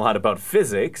to know a lot about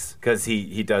physics because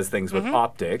he does things with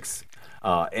optics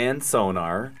and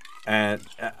sonar. And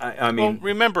well,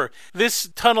 remember, this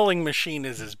tunneling machine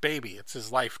is his baby. It's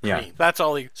his life dream. Yeah. That's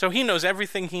all so he knows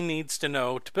everything he needs to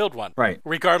know to build one. Right.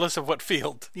 Regardless of what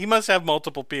field. He must have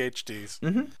multiple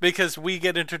PhDs. Because we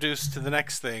get introduced to the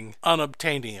next thing,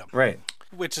 unobtainium. Right.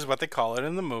 Which is what they call it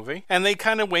in the movie. And they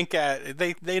kind of wink at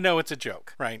it. They know it's a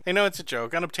joke, right? They know it's a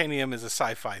joke. Unobtainium is a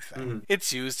sci-fi thing.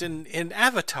 It's used in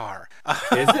Avatar.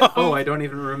 Is it? Oh, I don't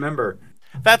even remember.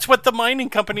 That's what the mining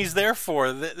company's there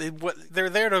for. They're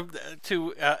there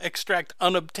to extract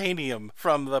unobtainium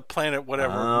from the planet,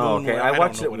 whatever. Oh, moon, okay. I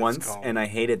watched it once, and I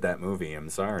hated that movie. I'm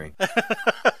sorry.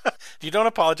 You don't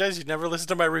apologize? You never listened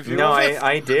to my review No, of it?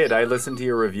 I did. I listened to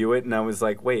your review it, and I was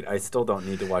like, wait, I still don't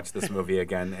need to watch this movie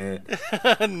again.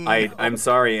 No. I'm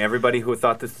sorry. Everybody who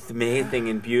thought this was amazing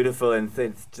and beautiful and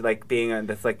it's like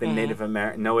that's like the Native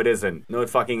American. No, it isn't. No, it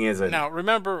fucking isn't. Now,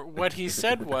 remember, what he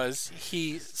said was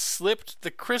he slipped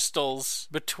the crystals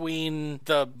between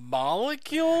the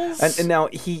molecules? And now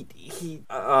he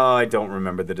I don't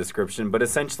remember the description, but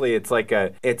essentially it's like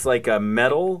a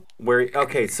metal where,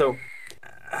 okay, so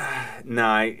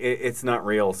it's not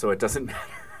real, so it doesn't matter.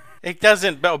 It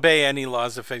doesn't obey any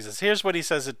laws of physics. Here's what he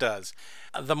says it does.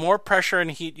 The more pressure and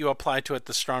heat you apply to it,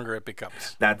 the stronger it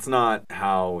becomes. That's not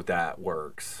how that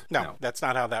works. No, that's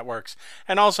not how that works.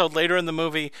 And also, later in the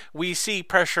movie, we see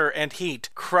pressure and heat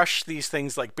crush these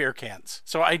things like beer cans.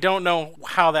 So I don't know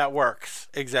how that works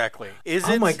exactly.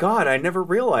 Oh my God, I never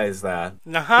realized that.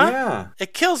 Yeah.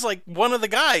 It kills like one of the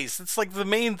guys. It's like the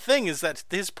main thing is that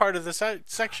his part of the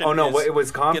section it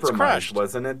was compromised, crushed.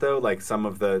 Wasn't it though? Like some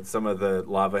of the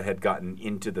lava had gotten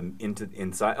into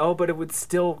inside. Oh, but it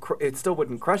still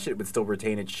wouldn't crush it. It would still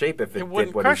retain its shape if it wouldn't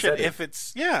did what crush he said it if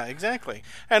it's exactly.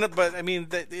 But I mean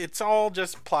it's all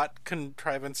just plot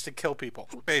contrivance to kill people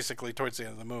basically towards the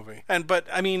end of the movie. But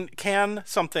I mean, can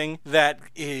something that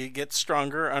gets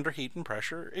stronger under heat and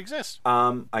pressure exist?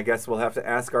 I guess we'll have to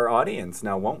ask our audience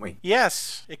now, won't we?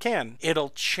 Yes, it can. It'll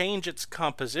change its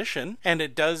composition, and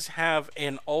it does have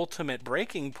an ultimate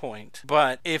breaking point.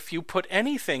 But if you put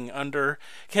anything under,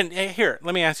 here,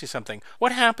 let me ask you something.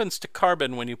 What happens to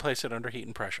carbon when you place it under heat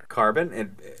and pressure?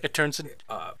 Carbon? It turns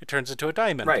into a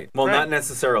diamond. Right. Well, not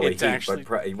necessarily it's heat, actually,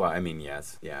 but I mean,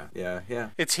 yes. Yeah.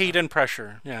 It's heat and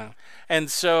pressure, yeah.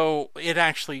 And so it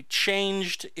actually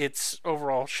changed its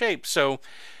overall shape. So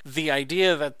the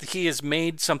idea that he has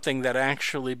made something that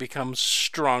actually becomes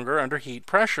stronger under heat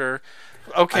pressure,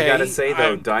 okay. I gotta say,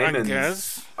 though,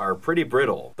 diamonds are pretty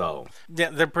brittle, though. Yeah,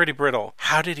 they're pretty brittle.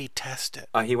 How did he test it?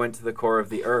 He went to the core of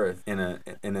the earth in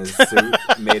a suit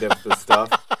made of the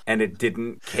stuff, and it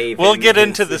didn't cave in. We'll get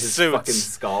into the his suits. Fucking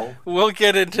skull. We'll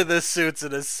get into the suits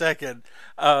in a second.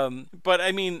 But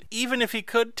I mean, even if he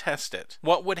could test it,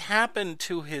 what would happen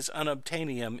to his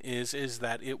unobtainium is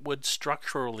that it would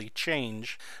structurally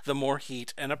change the more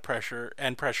heat and pressure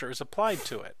is applied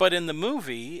to it. But in the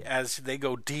movie, as they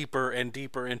go deeper and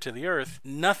deeper into the earth,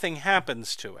 nothing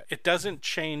happens to it. It doesn't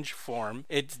change form.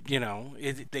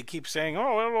 They keep saying,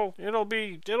 "Oh, it'll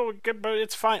get, but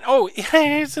it's fine." Oh,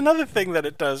 here's another thing that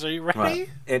it does. Are you ready?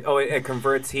 It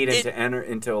converts heat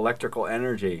into electrical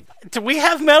energy. Do we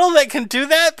have metal that can do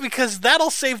that? Because that'll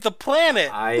save the planet.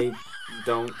 I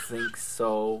don't think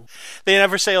so. They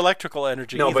never say electrical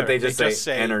energy. No, either. but they just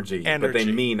say energy. But they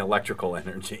mean electrical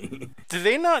energy. Do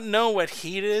they not know what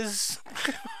heat is?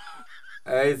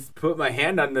 I put my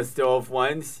hand on the stove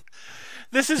once.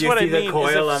 This is what I mean. The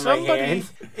coil on my hand?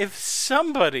 If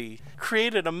somebody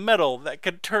created a metal that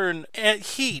could turn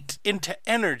heat into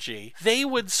energy, they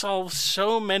would solve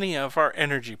so many of our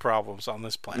energy problems on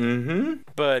this planet. Mm-hmm.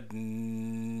 But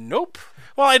nope.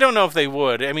 Well, I don't know if they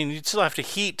would. I mean, you'd still have to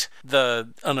heat the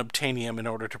unobtainium in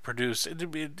order to produce it.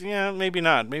 Maybe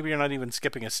not. Maybe you're not even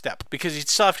skipping a step. Because you'd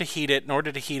still have to heat it. In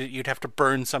order to heat it, you'd have to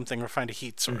burn something or find a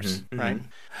heat source, right?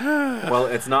 Well,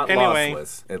 it's not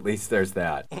lossless. At least there's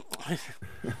that.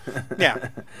 Yeah.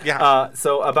 Yeah.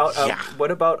 So about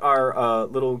what about our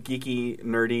little geeky,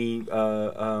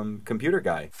 nerdy computer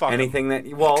guy? Fuck Anything him.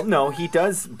 that? Well, no, he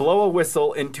does blow a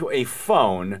whistle into a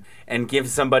phone and give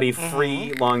somebody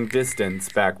free long distance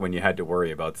back when you had to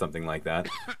worry about something like that.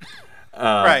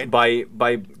 Right.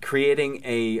 By creating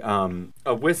a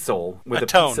whistle with a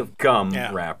tone. piece of gum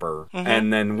wrapper,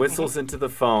 and then whistles into the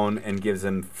phone and gives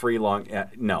him free long.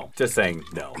 No, just saying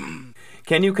no.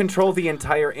 Can you control the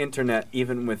entire internet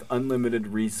even with unlimited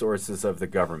resources of the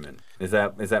government? Is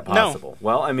that possible? No.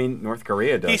 Well, I mean, North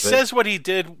Korea does. He says what he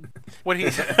did.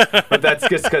 But that's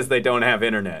just because they don't have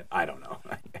internet. I don't know.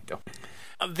 I don't.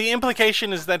 The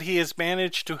implication is that he has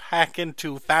managed to hack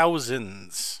into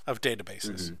thousands of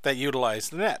databases that utilize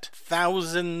the net.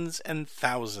 Thousands and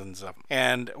thousands of them.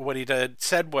 And what he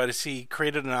said was he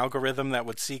created an algorithm that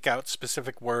would seek out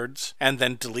specific words and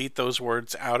then delete those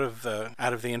words out of the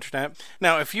internet.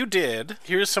 Now, if you did,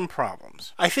 here's some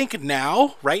problems. I think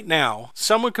right now,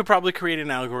 someone could probably create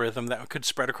an algorithm that could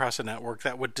spread across a network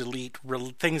that would delete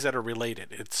things that are related.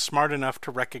 It's smart enough to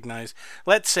recognize,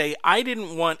 let's say, I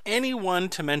didn't want anyone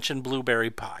to mention blueberry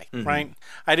pie, right?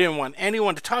 I didn't want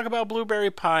anyone to talk about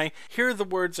blueberry pie. Here are the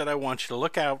words that I want you to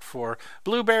look out for.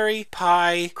 Blueberry,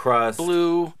 pie, crust,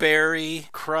 blueberry,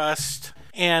 crust.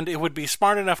 And it would be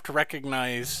smart enough to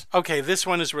recognize, okay, this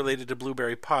one is related to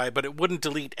blueberry pie, but it wouldn't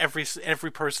delete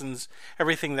every person's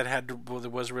everything that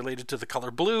was related to the color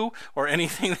blue or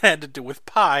anything that had to do with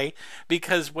pie,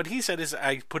 because what he said is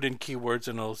I put in keywords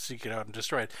and it'll seek it out and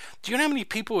destroy it. Do you know how many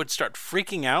people would start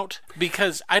freaking out?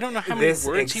 Because I don't know how many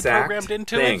words he programmed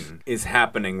into it. This exact thing is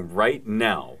happening right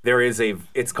now.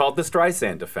 It's called the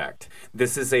Streisand effect. There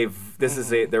is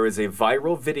a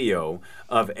viral video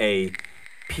of a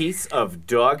piece of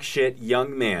dog shit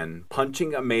young man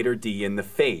punching a maitre d' in the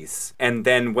face, and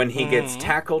then when he gets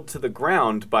tackled to the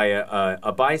ground by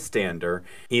a bystander,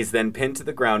 he's then pinned to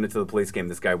the ground until the police came.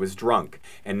 This guy was drunk,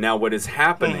 and now what is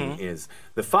happening is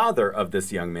the father of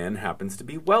this young man happens to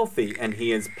be wealthy, and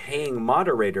he is paying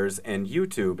moderators and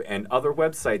YouTube and other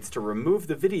websites to remove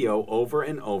the video over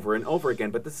and over and over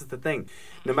again. But this is the thing.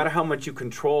 No matter how much you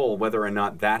control whether or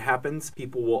not that happens,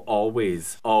 people will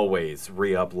always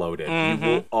re-upload it. You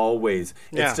will always.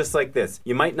 It's just like this.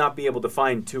 You might not be able to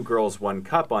find Two Girls, One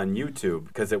Cup on YouTube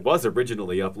because it was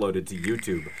originally uploaded to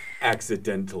YouTube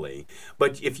accidentally.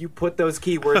 But if you put those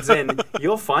keywords in,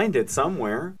 you'll find it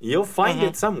somewhere.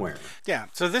 Yeah.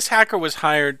 So this hacker was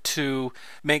hired to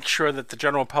make sure that the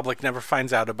general public never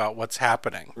finds out about what's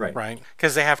happening. Right?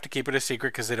 Because they have to keep it a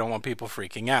secret because they don't want people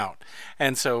freaking out.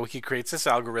 And so he creates this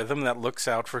algorithm that looks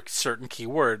out for certain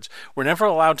keywords. We're never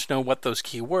allowed to know what those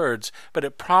keywords, but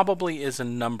it probably is a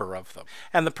number of them.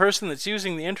 And the person that's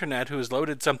using the internet who has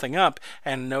loaded something up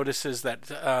and notices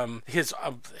that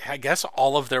I guess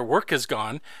all of their work is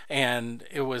gone, and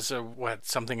it was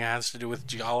something that has to do with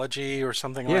geology or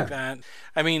something like that.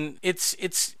 I mean, it's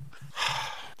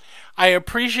I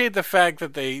appreciate the fact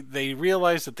that they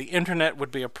realized that the internet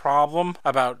would be a problem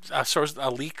about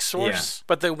a leak source,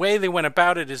 but the way they went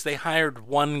about it is they hired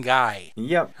one guy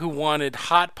who wanted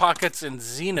Hot Pockets and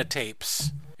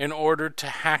Xenotapes in order to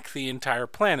hack the entire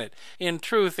planet. In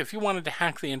truth, if you wanted to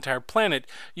hack the entire planet,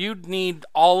 you'd need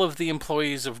all of the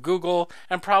employees of Google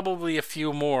and probably a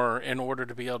few more in order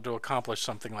to be able to accomplish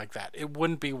something like that. It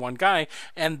wouldn't be one guy.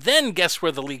 And then guess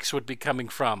where the leaks would be coming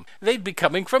from? They'd be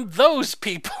coming from those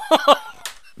people.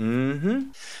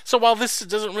 So while this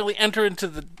doesn't really enter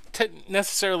into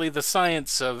necessarily the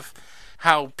science of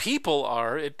how people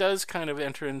are, it does kind of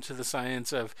enter into the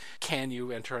science of, can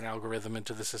you enter an algorithm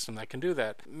into the system that can do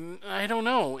that? I don't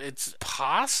know. It's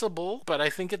possible, but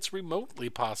I think it's remotely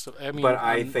possible.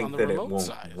 I think that it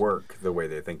won't work the way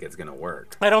they think it's going to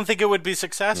work. I don't think it would be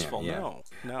successful. No.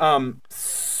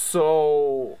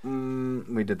 So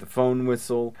we did the phone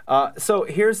whistle. So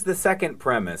here's the second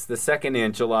premise, the second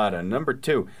enchilada. Number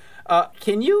 2.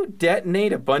 Can you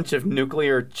detonate a bunch of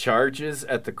nuclear charges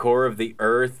at the core of the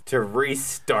Earth to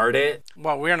restart it?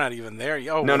 Well, we're not even there.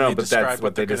 No, but that's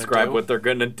what they describe what they're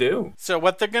going to do. So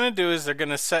what they're going to do is they're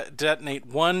going to detonate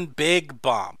one big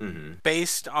bomb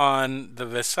based on the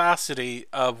viscosity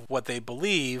of what they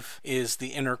believe is the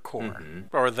inner core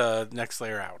or the next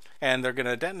layer out. And they're going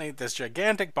to detonate this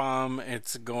gigantic bomb.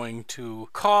 It's going to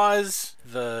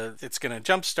it's going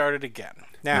to jumpstart it again.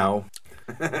 Now,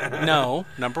 no,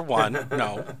 number 1,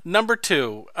 no. Number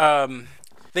 2,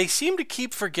 they seem to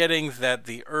keep forgetting that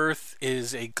the Earth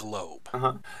is a globe.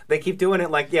 They keep doing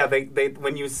it like, they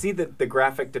when you see the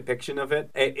graphic depiction of it,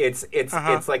 it's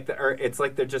like it's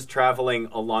like they're just traveling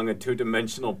along a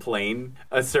two-dimensional plane,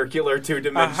 a circular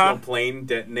two-dimensional plane,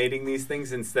 detonating these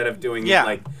things instead of doing it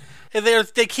like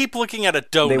They keep looking at a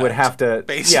donut. They would have to,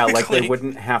 basically. like they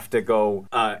wouldn't have to go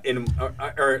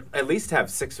or at least have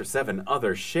 6 or 7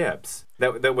 other ships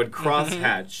that would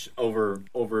crosshatch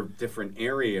over different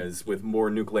areas with more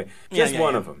nuclei. Just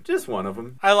one of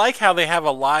them. I like how they have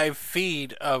a live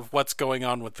feed of what's going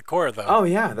on with the core, though. Oh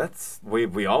yeah, that's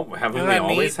we all haven't we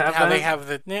always have how that? They have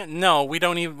the no, we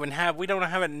don't have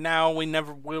it now.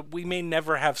 We may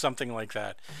never have something like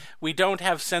that. We don't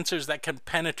have sensors that can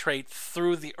penetrate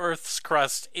through the Earth's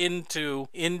crust into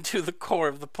the core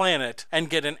of the planet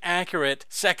and get an accurate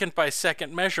second by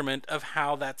second measurement of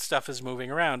how that stuff is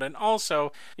moving around. And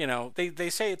also, they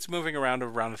say it's moving around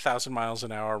 1,000 miles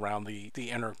an hour around the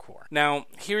inner core. Now,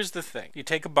 here's the thing. You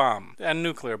take a bomb, a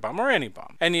nuclear bomb or any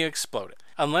bomb, and you explode it.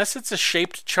 Unless it's a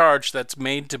shaped charge that's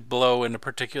made to blow in a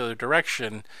particular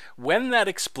direction, when that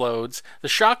explodes, the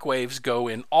shock waves go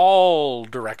in all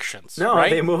directions. No, right?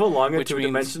 they move along a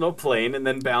two-dimensional plane and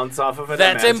then bounce off of an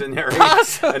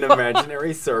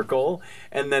imaginary circle,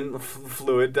 and then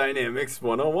fluid dynamics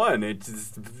 101. It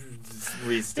just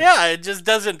restarts. Yeah, it just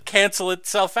doesn't cancel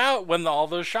itself out when all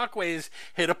those shock waves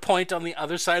hit a point on the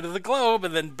other side of the globe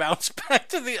and then bounce back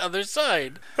to the other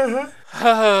side.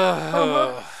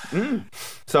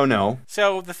 So no.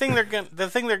 So the thing they're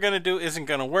gonna do isn't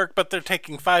gonna work, but they're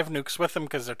taking 5 nukes with them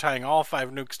because they're tying all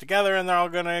 5 nukes together, and they're all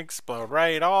gonna explode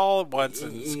right all at once.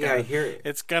 And it's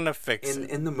gonna fix it.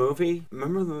 In the movie,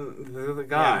 remember the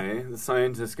guy, the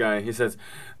scientist guy? He says,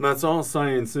 "That's all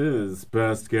science is.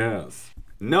 Best guess."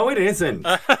 No, it isn't.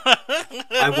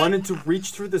 I wanted to reach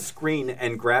through the screen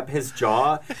and grab his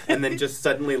jaw and then just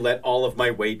suddenly let all of my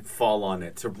weight fall on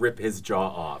it to rip his jaw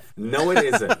off. No, it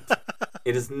isn't.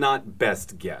 It is not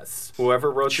best guess. Whoever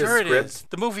wrote this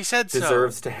script, the movie said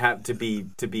deserves to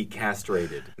be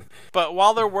castrated. But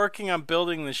while they're working on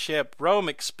building the ship, Rome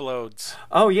explodes.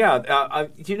 Oh yeah,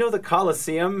 the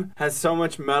Colosseum has so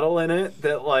much metal in it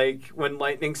that like when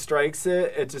lightning strikes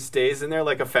it, it just stays in there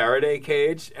like a Faraday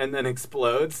cage and then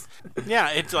explodes. Yeah,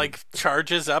 it like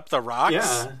charges up the rocks.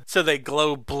 Yeah. So they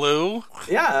glow blue.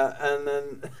 Yeah, and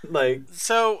then like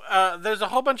so there's a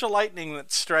whole bunch of lightning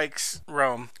that strikes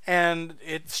Rome, and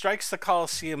it strikes the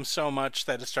Colosseum so much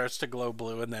that it starts to glow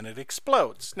blue, and then it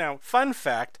explodes. Now, fun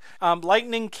fact: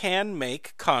 lightning can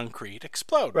make concrete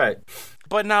explode. Right.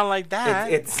 But not like that.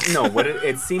 It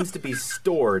seems to be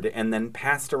stored and then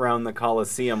passed around the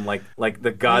Colosseum like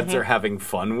the gods are having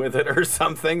fun with it or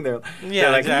something. They're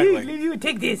like, exactly. You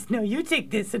take this, no, you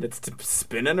take this, and it's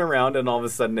spinning around, and all of a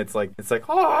sudden it's like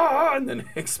oh, and then it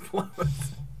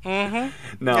explodes.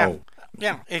 Mm-hmm. No.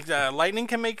 Yeah, lightning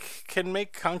can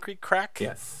make concrete crack.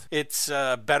 Yes. It's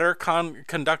a better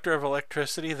conductor of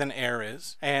electricity than air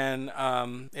is, and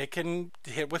it can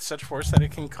hit with such force that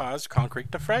it can cause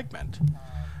concrete to fragment.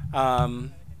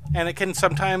 And it can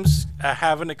sometimes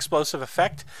have an explosive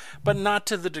effect, but not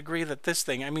to the degree that this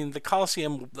thing. I mean, the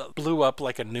Colosseum blew up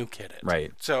like a nuke hit it.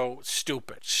 Right. So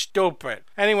stupid.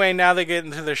 Anyway, now they get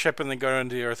into their ship and they go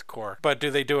into the Earth core. But do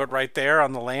they do it right there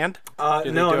on the land?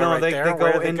 No, they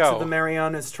go into the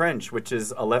Marianas Trench, which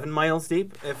is 11 miles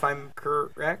deep, if I'm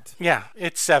correct. Yeah,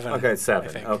 it's 7. Okay,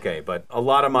 7. Okay, but a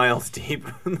lot of miles deep.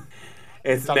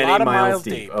 It's a many lot of miles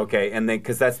deep. Okay, and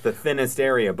because that's the thinnest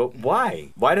area. But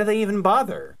why? Why do they even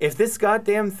bother? If this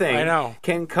goddamn thing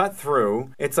can cut through,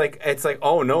 it's like,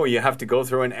 oh no, you have to go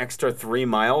through an extra 3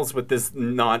 miles with this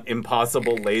not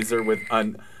impossible laser with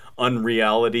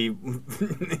unreality,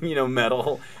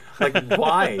 metal. Like,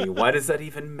 why? Why does that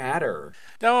even matter?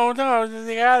 No,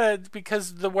 they got it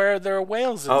because where there are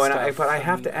whales and stuff. But I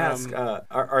have to ask,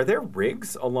 are there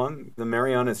rigs along the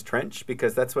Marianas Trench?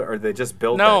 Because that's or they just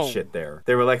built that shit there.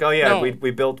 They were like, oh yeah,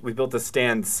 we built a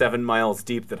stand 7 miles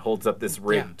deep that holds up this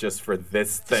rig just for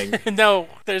this thing. No,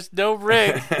 there's no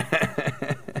rig.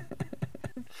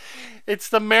 It's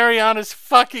the Marianas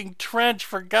fucking Trench,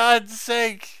 for God's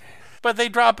sake. But they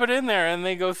drop it in there, and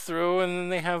they go through,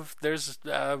 and then there's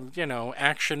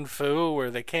action foo where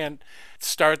they can't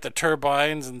start the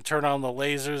turbines and turn on the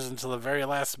lasers until the very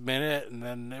last minute, and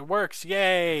then it works.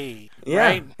 Yay! Yeah,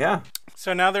 right? Yeah.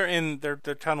 So now they're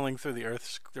tunneling through the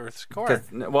Earth's core.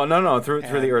 Well, no, through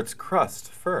the Earth's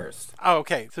crust first. Oh,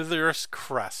 okay, through the Earth's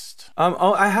crust.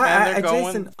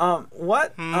 Jason,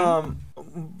 what?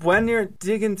 When you're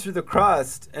digging through the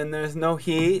crust and there's no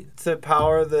heat to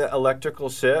power the electrical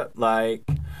ship, like,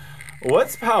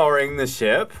 What's powering the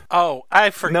ship? Oh,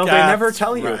 I forgot. No, they never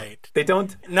tell you. Right. They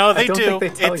don't. No, they I don't do. Think they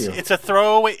tell you. It's a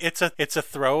throwaway. It's a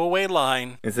throwaway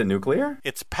line. Is it nuclear?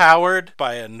 It's powered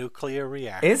by a nuclear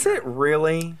reactor. Is it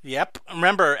really? Yep.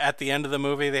 Remember, at the end of the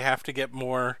movie, they have to get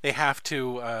more. They have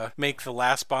to make the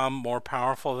last bomb more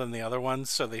powerful than the other ones,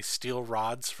 so they steal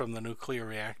rods from the nuclear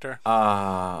reactor.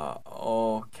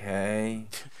 Okay.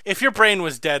 If your brain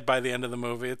was dead by the end of the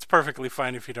movie, it's perfectly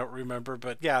fine if you don't remember.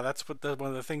 But yeah, that's one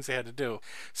of the things they had to do.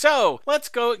 So let's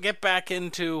get back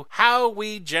into how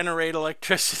we generate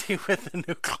electricity with a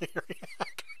nuclear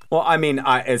reactor. Well, I mean,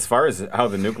 as far as how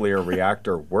the nuclear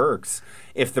reactor works,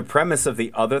 if the premise of the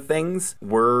other things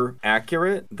were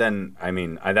accurate, then, I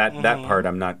mean, that part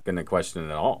I'm not going to question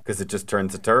at all, because it just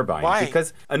turns a turbine. Why?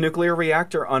 Because a nuclear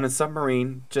reactor on a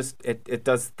submarine it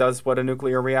does what a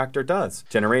nuclear reactor does.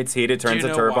 Generates heat, it turns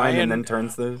a turbine, and then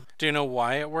turns the... Do you know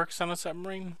why it works on a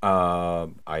submarine?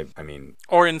 I mean...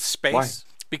 Or in space? Why?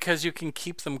 Because you can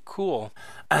keep them cool.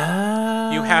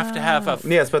 Oh. You have to have a...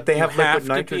 Yes, but they have liquid nitrogen.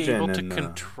 nitrogen. You have to be able to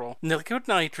control... Liquid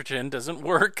nitrogen doesn't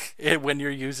work when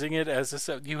you're using it as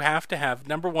a... You have to have,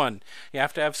 number one, you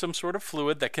have to have some sort of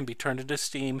fluid that can be turned into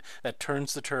steam that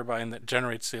turns the turbine that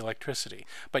generates the electricity.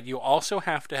 But you also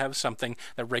have to have something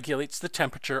that regulates the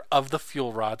temperature of the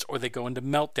fuel rods, or they go into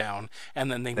meltdown,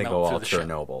 and then they melt through the ship. They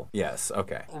go all Chernobyl. Yes,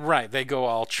 okay. Right, they go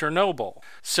all Chernobyl.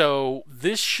 So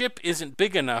this ship isn't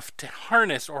big enough to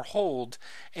harness or hold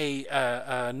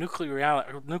a nuclear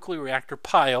reactor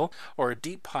pile or a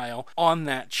deep pile on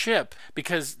that ship,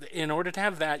 because in order to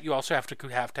have that, you also have to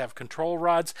have control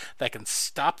rods that can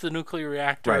stop the nuclear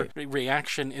reactor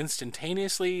reaction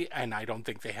instantaneously, and I don't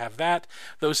think they have that.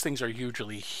 Those things are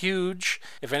usually huge.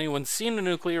 If anyone's seen a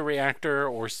nuclear reactor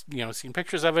or seen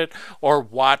pictures of it or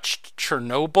watched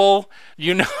Chernobyl,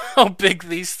 you know how big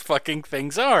these fucking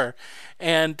things are.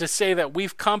 And to say that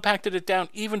we've compacted it down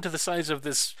even to the size of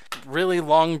this really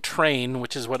long train,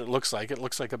 which is what it looks like. It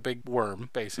looks like a big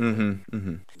worm, basically.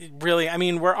 Really, I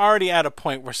mean, we're already at a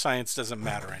point where science doesn't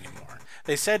matter anymore.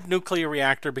 They said nuclear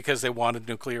reactor because they wanted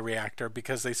nuclear reactor,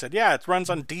 because they said, yeah, it runs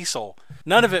on diesel.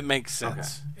 None of it makes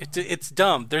sense. Okay. It's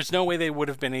dumb. There's no way they would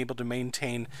have been able to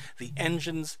maintain the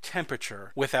engine's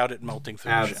temperature without it melting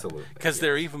through the ship. Absolutely.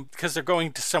 Because they're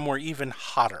going to somewhere even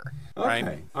hotter. Right?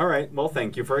 Okay. All right. Well,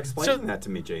 thank you for explaining that to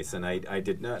me, Jason. I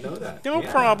did not know that. No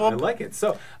problem. I like it.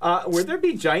 So, would there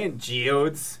be giant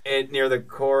geodes near the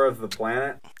core of the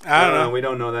planet? I don't know. We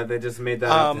don't know that. They just made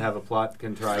that up to have a plot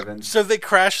contrivance. So they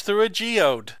crashed through a geode.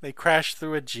 They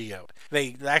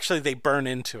burn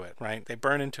into it, right? They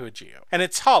burn into a geode. And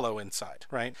it's hollow inside,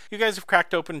 right? You guys have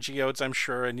cracked open geodes, I'm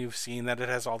sure, and you've seen that it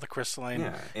has all the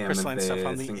crystalline stuff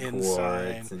on the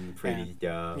inside. And pretty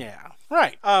stuff. Yeah.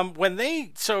 Right.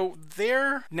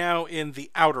 They're now in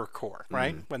the outer core,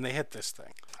 right? When they hit this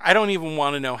thing. I don't even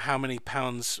want to know how many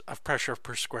pounds of pressure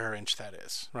per square inch that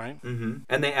is, right? And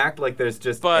they act like there's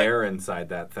just air inside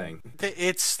that thing.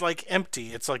 It's like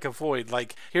empty. It's like a void.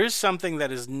 Like, here's something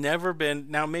that has never been...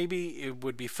 Now, maybe it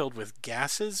would be filled with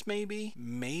gases,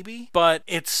 maybe. But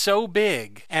it's so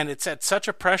big, and it's at such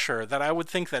a pressure that I would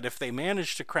think that if they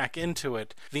managed to crack into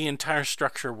it, the entire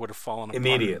structure would have fallen apart.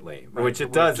 Immediately, right? Which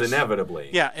it does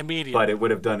inevitably. Yeah, immediately. But it would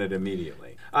have done it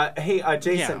immediately. Hey,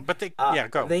 Jason. Yeah,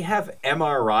 but go. They have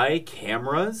MRI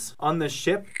cameras on the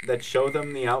ship that show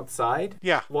them the outside?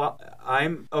 Yeah. Well,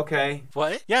 I'm okay.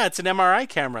 What? Yeah, it's an MRI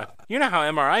camera. You know how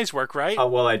MRIs work, right?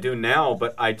 Well, I do now,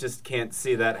 but I just can't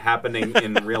see that happening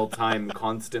in real time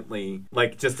constantly.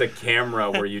 Like just a camera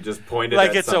where you just point it like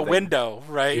at it's something. A window,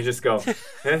 right? You just go,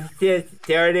 yes,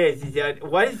 there it is.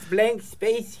 What is blank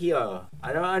space here?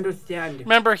 I don't understand.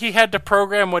 Remember, he had to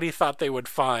program what he thought they would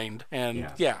find.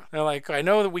 And they're like, I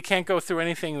know that we can't go through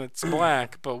anything that's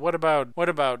black, but what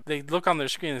about, they look on their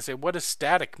screen and say, what does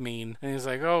static mean? And he's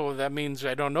like, oh, that means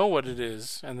I don't know what it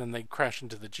is. And then they crash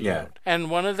into the geode. Yeah. And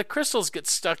one of the crystals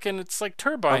gets stuck in its like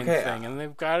turbine thing, and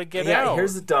they've got to get out. Yeah,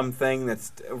 here's a dumb thing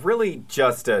that's really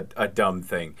just a dumb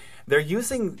thing. They're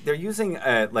using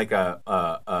like a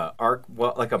arc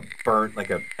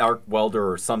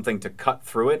welder or something to cut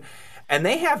through it. And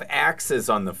they have axes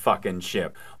on the fucking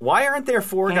ship. Why aren't there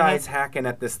four guys hacking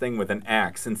at this thing with an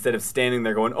axe instead of standing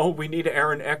there going, oh, we need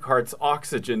Aaron Eckhart's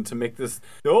oxygen to make this...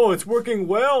 Oh, it's working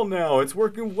well now.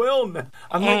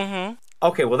 I'm like...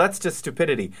 Okay, well, that's just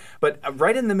stupidity. But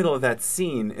right in the middle of that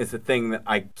scene is the thing that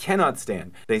I cannot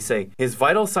stand. They say, his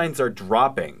vital signs are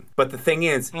dropping. But the thing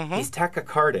is, he's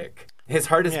tachycardic. His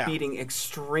heart is beating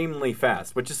extremely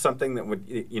fast, which is something that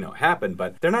would, happen,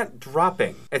 but they're not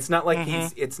dropping. It's not like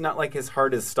it's not like his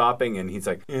heart is stopping and he's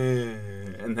like,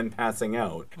 and then passing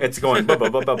out. It's going,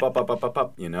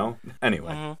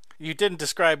 Anyway. You didn't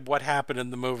describe what happened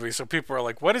in the movie, so people are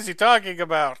like, what is he talking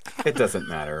about? It doesn't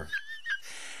matter.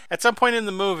 At some point in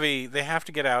the movie, they have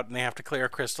to get out and they have to clear a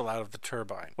crystal out of the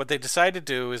turbine. What they decide to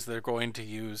do is they're going to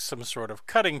use some sort of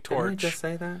cutting torch. Didn't I just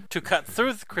say that? To cut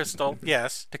through the crystal.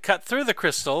 Yes, to cut through the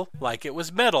crystal like it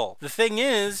was metal. The thing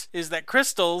is that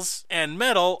crystals and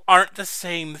metal aren't the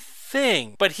same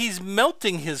thing, but he's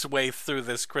melting his way through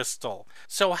this crystal.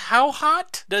 So how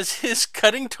hot does his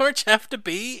cutting torch have to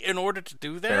be in order to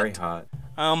do that? Very hot.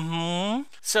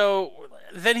 So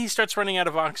then he starts running out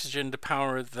of oxygen to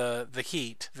power the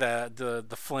heat, the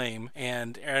flame,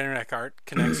 and Aaron Eckhart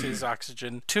connects his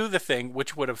oxygen to the thing,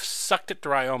 which would have sucked it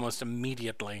dry almost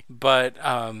immediately. But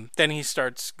then he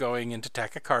starts going into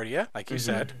tachycardia, like you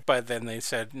said. But then they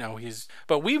said no,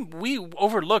 But we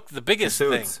overlooked the biggest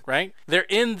thing, right? They're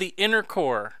in the inner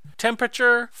core.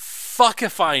 Temperature. Fuck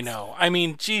if I know. I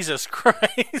mean, Jesus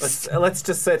Christ. Let's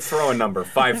just throw a number,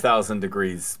 5,000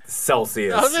 degrees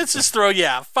Celsius. Oh, let's just throw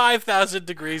 5,000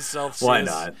 degrees Celsius. Why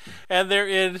not? And they're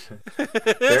in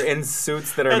they're in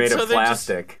suits that are made of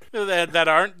plastic.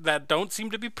 That don't seem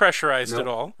to be pressurized at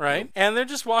all, right? Nope. And they're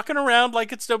just walking around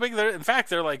like it's no big. In fact,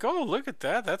 they're like, "Oh, look at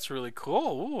that! That's really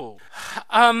cool."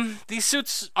 Ooh. These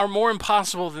suits are more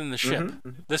impossible than the ship.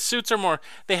 The suits are more.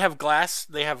 They have glass.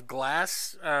 They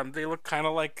look kind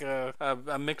of like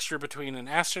a mixture between an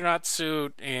astronaut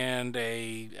suit and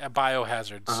a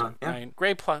biohazard suit. Right?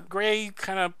 Gray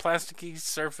kind of plasticky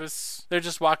surface. They're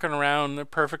just walking around. They're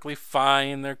perfectly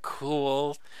fine. They're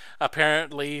cool.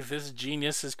 Apparently, this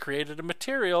genius has created a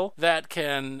material that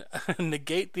can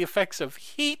negate the effects of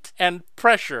heat and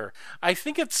pressure. I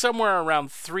think it's somewhere around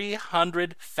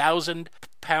 300,000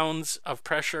 pounds of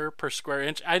pressure per square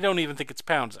inch. I don't even think it's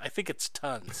pounds. I think it's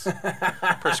tons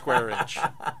per square inch.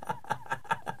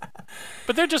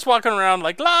 But they're just walking around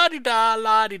like la-di-da,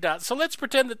 la-di-da. So let's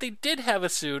pretend that they did have a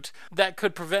suit that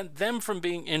could prevent them from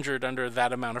being injured under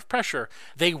that amount of pressure.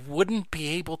 They wouldn't be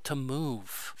able to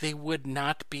move. They would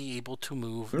not be able to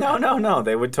move. No.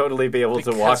 They would totally be able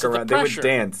to walk around. They would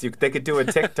dance. They could do a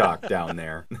TikTok down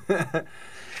there.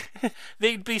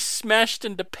 They'd be smashed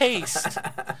into paste.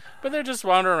 But they're just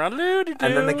wandering around.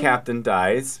 And then the captain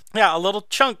dies. Yeah, a little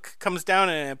chunk comes down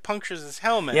and it punctures his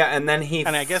helmet. Yeah, and then he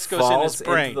falls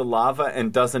into the lava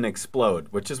and doesn't explode,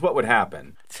 which is what would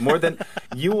happen.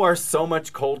 You are so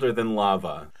much colder than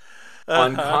lava.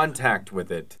 On contact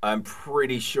with it, I'm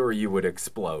pretty sure you would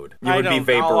explode. You would be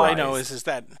vaporized. All I know is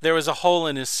that there was a hole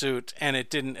in his suit, and it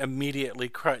didn't immediately.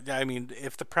 I mean,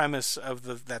 if the premise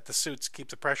of that the suits keep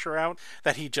the pressure out,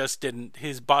 that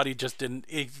his body just didn't.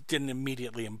 It didn't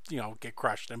immediately, get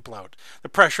crushed, implode. The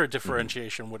pressure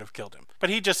differentiation would have killed him. But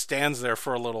he just stands there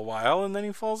for a little while, and then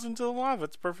he falls into the lava.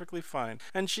 It's perfectly fine.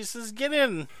 And she says, "Get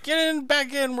in,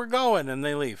 back in. We're going." And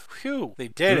they leave. Phew, they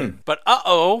did it. But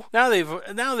now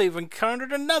they've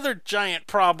encountered another giant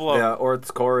problem. Yeah,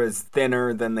 Earth's core is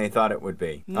thinner than they thought it would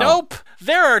be. Nope.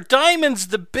 There are diamonds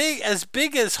as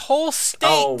big as whole states.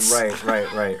 Oh,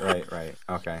 right.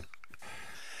 Okay.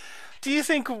 Do you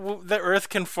think the Earth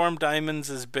can form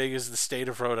diamonds as big as the state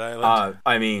of Rhode Island?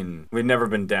 I mean, we've never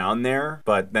been down there,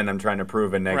 but then I'm trying to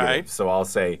prove a negative, right. So I'll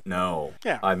say no.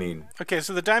 Yeah. I mean... Okay,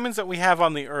 so the diamonds that we have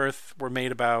on the Earth were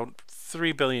made about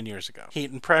 3 billion years ago.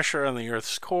 Heat and pressure on the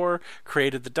Earth's core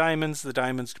created the diamonds. The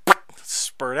diamonds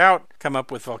spurt out, come up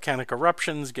with volcanic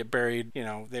eruptions, get buried,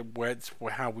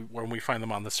 when we find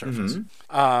them on the surface.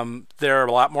 They're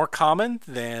a lot more common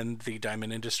than the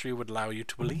diamond industry would allow you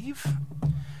to believe.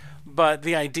 But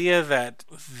the idea that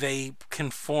they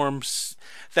can form so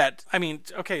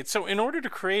in order to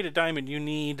create a diamond, you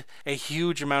need a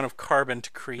huge amount of carbon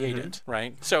to create it,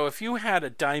 right? So if you had a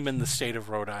diamond the state of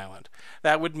Rhode Island,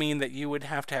 that would mean that you would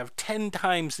have to have 10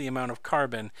 times the amount of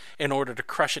carbon in order to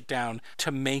crush it down to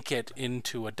make it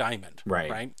into a diamond,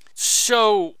 right?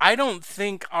 So I don't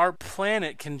think our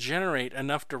planet can generate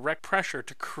enough direct pressure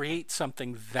to create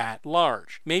something that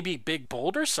large. Maybe big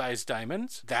boulder-sized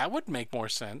diamonds, that would make more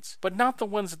sense. But not the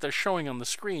ones that they're showing on the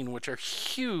screen, which are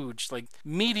huge, like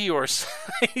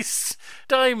meteor-sized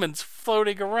diamonds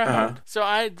floating around. So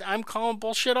I'm calling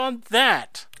bullshit on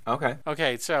that.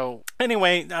 Okay. So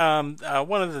anyway,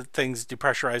 one of the things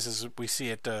depressurizes. We see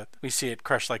it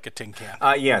crush like a tin can.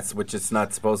 Yes, which it's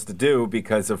not supposed to do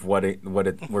because of what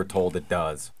we're told it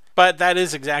does. But that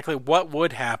is exactly what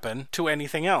would happen to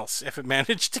anything else if it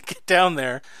managed to get down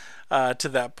there. to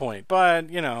that point. But,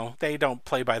 they don't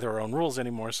play by their own rules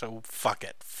anymore, so fuck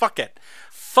it. Fuck it.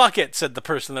 Fuck it, said the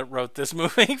person that wrote this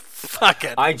movie. Fuck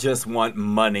it. I just want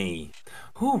money.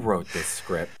 Who wrote this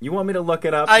script? You want me to look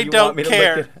it up? I don't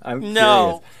care. I'm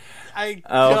no. curious. I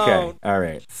don't. Okay. All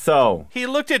right. So he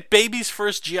looked at Baby's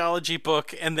first geology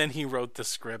book and then he wrote the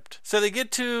script. So they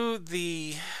get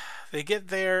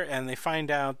there and they find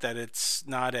out that it's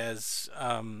not as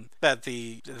that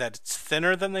it's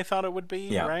thinner than they thought it would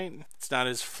be, right? It's not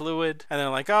as fluid. And they're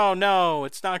like, "Oh no,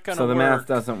 it's not going to work." So the math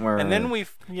doesn't work. And then we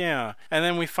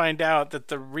find out that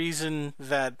the reason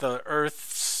that the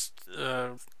Earth's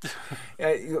the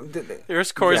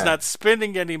Earth's core is not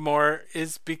spinning anymore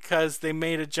is because they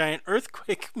made a giant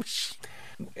earthquake machine.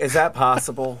 Is that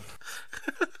possible?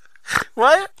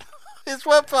 What? Is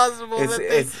what possible?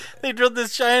 They drilled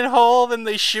this giant hole, then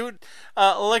they shoot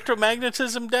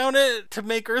electromagnetism down it to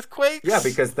make earthquakes? Yeah,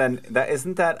 because then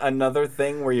isn't that another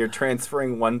thing where you're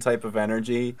transferring one type of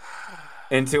energy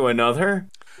into another?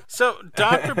 So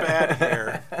Dr. Bad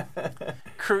Hair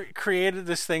created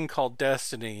this thing called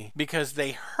destiny because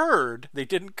they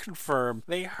didn't confirm,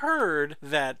 they heard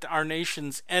that our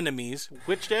nation's enemies,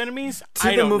 which enemies?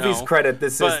 I don't know. To the movie's credit,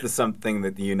 this is something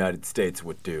that the United States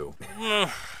would do.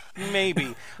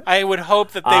 Maybe. I would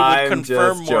hope that they would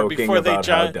confirm more before they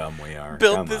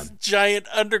built this giant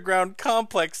underground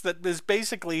complex that is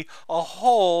basically a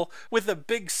hole with a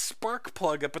big spark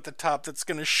plug up at the top that's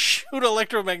going to shoot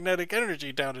electromagnetic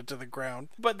energy down into the ground.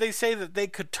 But they say that they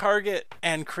could target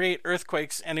and create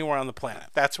earthquakes anywhere on the planet.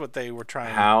 That's what they were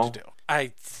trying to do.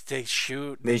 They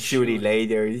shoot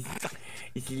lasers.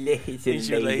 It's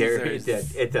a laser.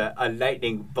 It's a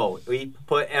lightning bolt. We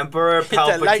put Emperor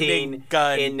Palpatine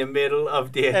in the middle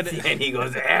of this, and he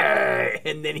goes,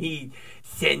 and then he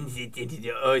sends it into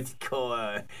the Earth's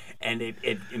core, and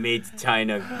it made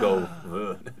China go.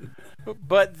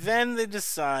 But then they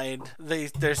decide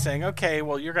they're saying, okay,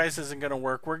 well, your guys isn't going to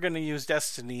work. We're going to use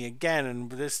destiny again,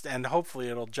 and hopefully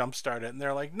it'll jumpstart it. And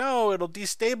they're like, no, it'll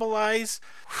destabilize.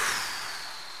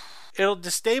 It'll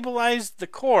destabilize the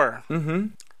core. Mm-hmm.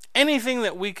 Anything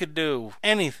that we could do,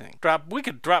 anything. We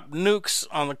could drop nukes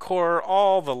on the core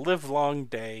all the livelong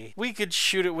day. We could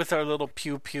shoot it with our little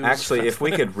pew-pews. Actually, if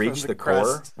we could reach the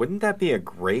core, wouldn't that be a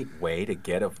great way to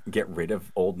get rid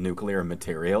of old nuclear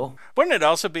material? Wouldn't it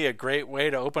also be a great way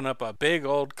to open up a big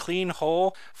old clean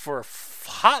hole for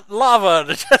hot lava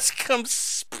to just come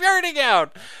spurting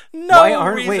out? No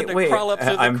reason to crawl up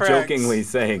through the cracks. I'm jokingly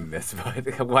saying this,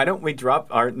 but why don't we drop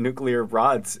our nuclear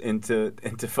rods into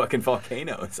fucking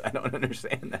volcanoes? I don't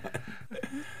understand that.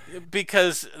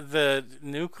 Because the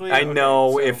nuclear... I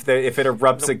know, if it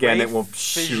erupts again, it will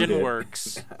shoot it. Fission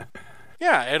works.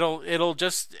 Yeah,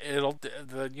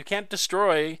 you can't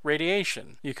destroy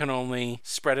radiation. You can only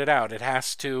spread it out. It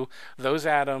has to, those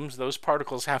atoms, those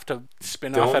particles have to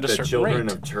spin off at a certain rate. Don't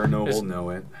the children of Chernobyl know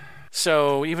it?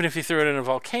 So even if you threw it in a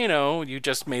volcano, you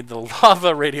just made the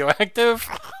lava radioactive.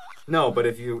 No, but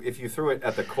if you threw it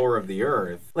at the core of the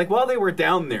Earth, like while they were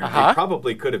down there, they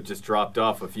probably could have just dropped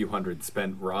off a few hundred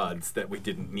spent rods that we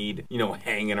didn't need,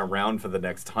 hanging around for the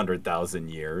next 100,000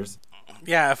 years.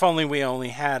 Yeah, if only we only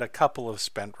had a couple of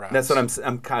spent rods. That's what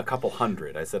I'm a couple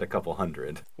hundred. I said a couple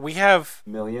hundred. We have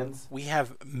millions. We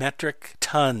have metric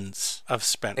tons of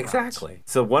spent rods. Exactly.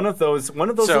 So one of those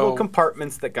little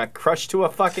compartments that got crushed to a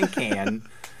fucking can.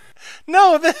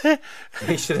 No,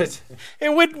 we should have.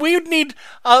 We'd need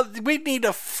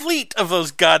a fleet of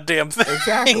those goddamn things.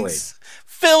 Exactly.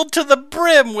 Filled to the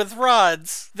brim with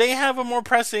rods. They have a more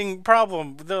pressing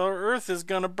problem. The Earth is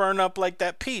gonna burn up like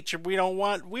that peach. We don't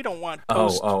want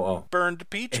burned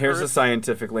peach. Here's Earth. A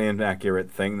scientifically inaccurate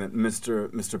thing that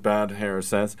Mr. Bad Hair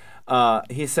says.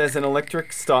 He says an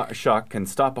electric shock can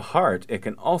stop a heart. It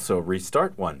can also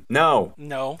restart one. No,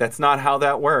 that's not how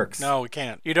that works. No, it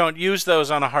can't. You don't use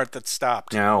those on a heart that's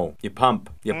stopped. No, you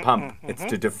pump. It's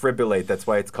to defibrillate. That's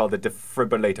why it's called a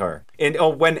defibrillator. And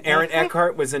when Aaron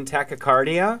Eckhart was in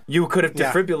tachycardia, you could have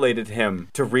defibrillated him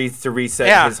to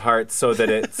reset his heart so that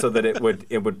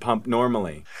it would pump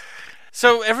normally.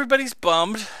 So everybody's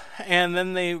bummed, and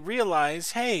then they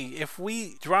realize, hey, if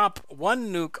we drop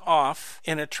one nuke off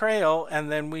in a trail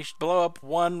and then we blow up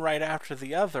one right after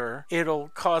the other, it'll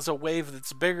cause a wave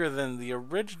that's bigger than the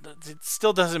original. It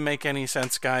still doesn't make any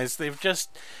sense, guys. They've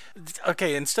just...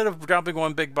 Okay, instead of dropping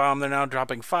one big bomb, they're now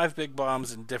dropping 5 big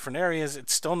bombs in different areas.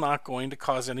 It's still not going to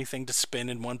cause anything to spin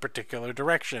in one particular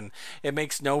direction. It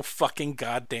makes no fucking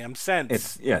goddamn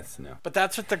sense. No. But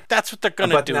that's what they're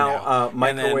going to do now.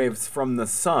 But now microwaves from the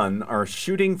sun are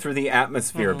shooting through the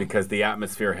atmosphere because the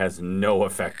atmosphere has no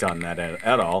effect on that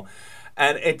at all.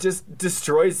 And it just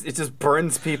destroys, it just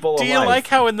burns people alive. Do you like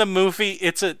how in the movie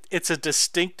it's a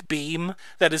distinct beam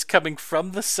that is coming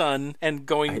from the sun and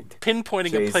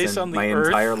pinpointing Jason, a place on the my earth?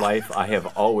 entire life, I have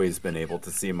always been able to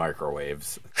see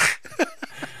microwaves.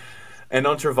 And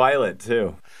ultraviolet,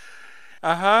 too.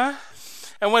 Uh-huh.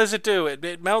 And what does it do?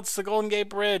 It melts the Golden Gate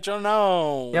Bridge. Oh,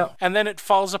 no. Yep. And then it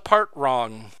falls apart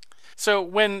wrong. So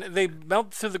when they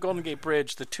melt through the Golden Gate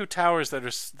Bridge, the two towers that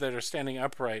are standing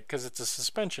upright, because it's a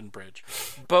suspension bridge,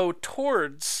 bow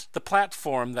towards the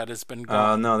platform that has been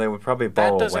gone. No, they would probably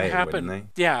bow away, wouldn't they?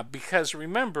 Yeah, because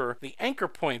remember, the anchor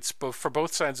points for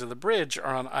both sides of the bridge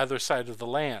are on either side of the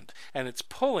land, and it's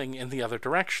pulling in the other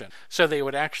direction. So they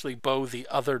would actually bow the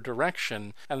other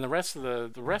direction, and the rest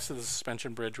of the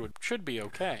suspension bridge should be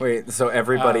okay. Wait, so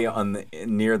everybody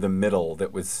near the middle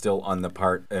that was still on the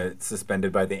part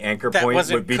suspended by the anchor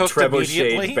point would be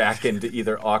trebucheted back into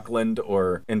either Auckland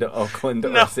or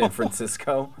San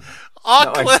Francisco?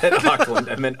 Auckland. No, I said Auckland.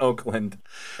 I meant Oakland.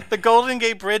 The Golden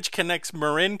Gate Bridge connects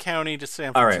Marin County to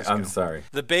San Francisco. All right, I'm sorry.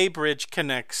 The Bay Bridge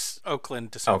connects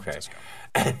Oakland to San Francisco.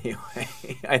 Anyway,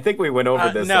 I think we went over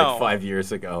this like 5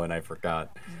 years ago, and I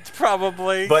forgot.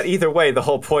 Probably. But either way, the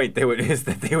whole point is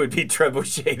that they would be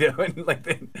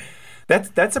trebucheted.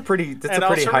 That's a pretty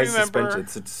high suspension.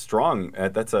 It's strong.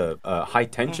 That's a high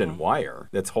tension wire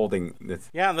that's holding this.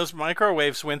 Yeah, and those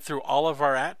microwaves went through all of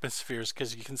our atmospheres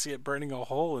because you can see it burning a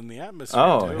hole in the atmosphere.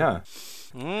 Oh, too. Yeah.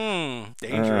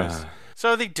 Dangerous.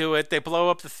 So they do it. They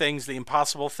blow up the things. The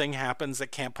impossible thing happens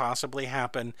that can't possibly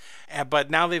happen.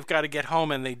 But now they've got to get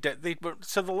home, and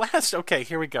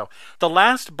here we go. The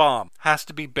last bomb has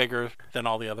to be bigger than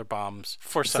all the other bombs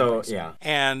for some reason. Yeah.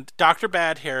 And Dr.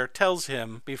 Badhair tells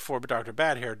him before Dr.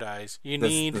 Badhair dies, you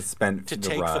need to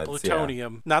take the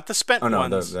plutonium, not the spent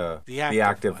ones, the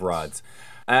active rods.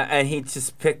 And he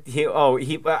just picked.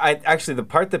 Actually, the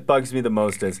part that bugs me the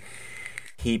most is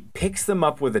he picks them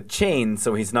up with a chain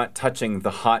so he's not touching the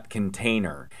hot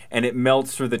container, and it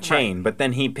melts through the chain. Right. But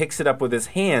then he picks it up with his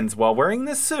hands while wearing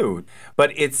the suit.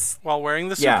 But it's while wearing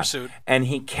the super suit, and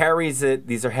he carries it.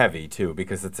 These are heavy too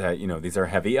because it's these are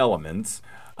heavy elements.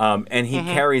 And he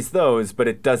carries those, but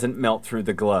it doesn't melt through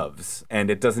the gloves, and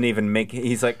it doesn't even make.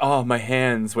 He's like, "Oh, my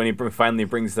hands!" When he finally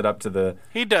brings it up to the,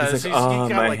 he does. He's like, "Oh,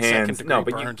 got my like hands!" No,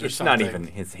 but it's something. not even.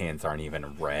 His hands aren't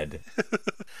even red.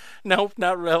 Nope,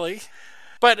 not really.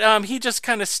 But he just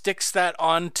kind of sticks that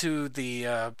onto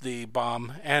the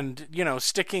bomb, and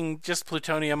sticking just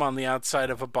plutonium on the outside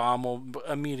of a bomb will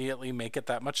immediately make it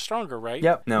that much stronger, right?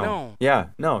 Yep. No. Yeah.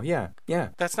 No. Yeah. Yeah.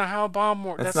 That's not how a bomb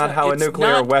works. That's not how a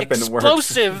nuclear weapon works.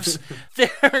 Explosives.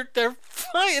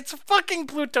 It's fucking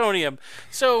plutonium.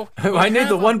 So I need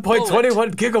the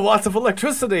 1.21 gigawatts of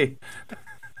electricity.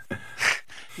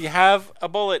 You have a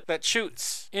bullet that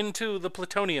shoots into the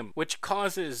plutonium, which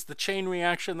causes the chain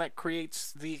reaction that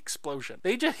creates the explosion.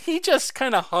 He just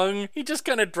kind of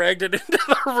dragged it into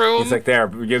the room. He's like,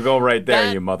 there, you go right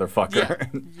there, you motherfucker.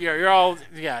 Yeah, you're all,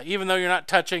 even though you're not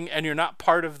touching and you're not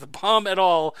part of the bomb at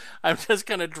all, I'm just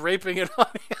kind of draping it on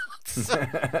the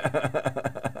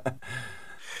outside.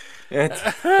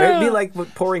 It'd be like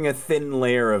pouring a thin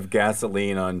layer of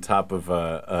gasoline on top of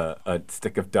a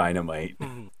stick of dynamite.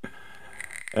 Mm-hmm.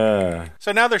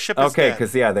 So now their ship is dead. Okay,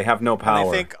 because they have no power.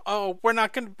 And they think, we're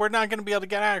not gonna be able to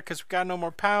get out because we got no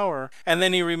more power. And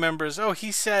then he remembers,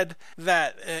 he said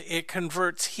that it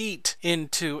converts heat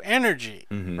into energy,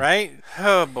 right?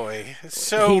 Oh boy!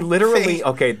 So he literally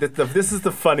this is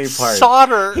the funny part.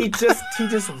 Solder. He just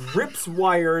rips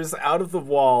wires out of the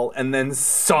wall and then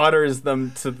solders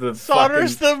them to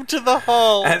the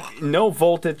hull. And no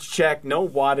voltage check, no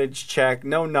wattage check,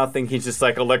 no nothing. He's just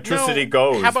like electricity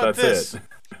goes. How about That's it.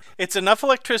 It's enough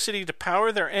electricity to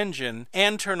power their engine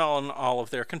and turn on all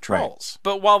of their controls. Right.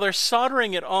 But while they're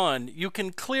soldering it on, you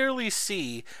can clearly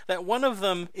see that one of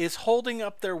them is holding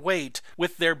up their weight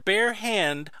with their bare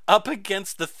hand up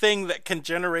against the thing that can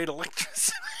generate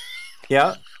electricity.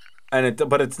 Yeah,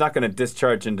 but it's not going to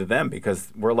discharge into them because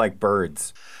we're like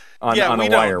birds on a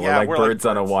wire. We're like birds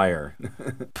on a wire.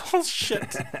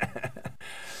 Bullshit.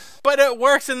 But it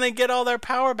works, and they get all their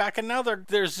power back, and now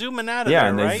they're zooming out of there, right? Yeah,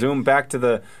 and they zoom back to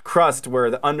the crust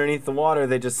where underneath the water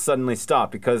they just suddenly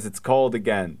stop because it's cold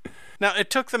again. Now,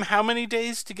 it took them how many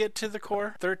days to get to the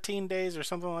core? 13 days or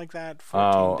something like that?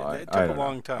 14 days. It took a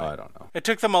long time. I don't know. It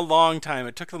took them a long time.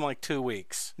 It took them like 2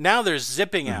 weeks. Now they're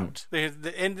zipping out.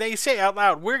 And they say out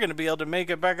loud, we're going to be able to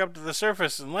make it back up to the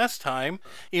surface in less time,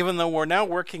 even though we're now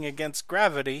working against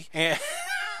gravity. And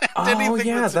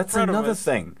that's another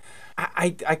thing. I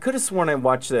could have sworn I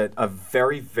watched a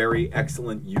very, very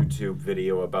excellent YouTube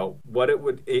video about what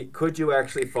could you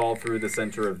actually fall through the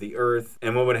center of the Earth,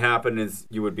 and what would happen is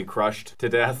you would be crushed to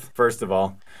death, first of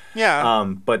all.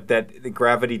 Yeah. But that the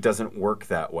gravity doesn't work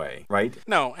that way, right?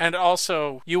 No, and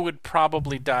also you would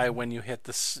probably die when you hit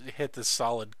the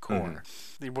solid core.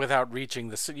 Without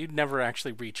reaching you'd never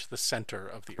actually reach the center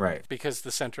of the Earth. Right. Because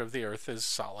the center of the Earth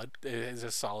is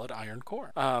a solid iron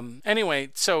core. Anyway,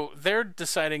 so they're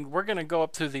deciding we're going to go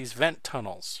up through these vent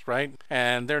tunnels, right?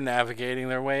 And they're navigating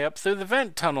their way up through the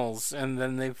vent tunnels, and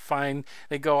then they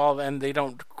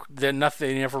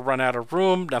never run out of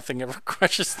room. Nothing ever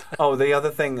crushes them. Oh, the other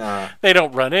thing. They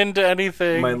don't run into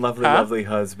anything. My lovely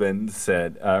husband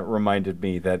said, reminded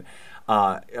me that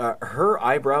her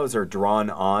eyebrows are drawn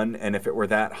on, and if it were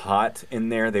that hot in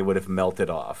there, they would have melted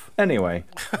off. Anyway.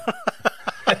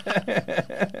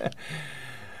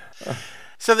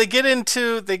 So they come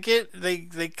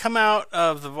out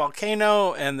of the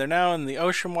volcano, and they're now in the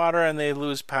ocean water, and they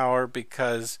lose power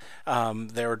because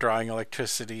they were drawing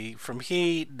electricity from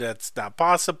heat. That's not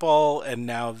possible. And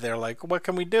now they're like, what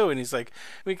can we do? And he's like,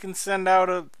 we can send out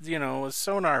a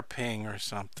sonar ping or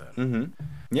something. Mm-hmm.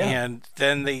 Yeah. And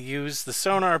then they use the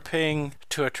sonar ping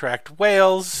to attract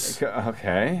whales.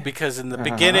 Okay. Because in the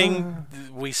beginning,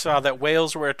 we saw that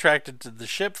whales were attracted to the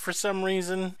ship for some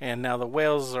reason, and now the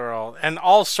whales are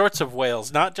all sorts of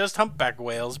whales, not just humpback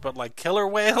whales, but like killer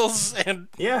whales. And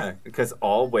yeah, because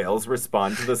all whales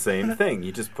respond to the same thing.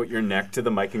 You just put your neck to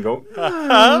the mic and go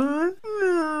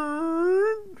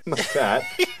like that,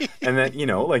 and then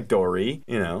like Dory,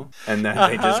 and then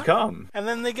they just come, and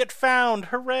then they get found.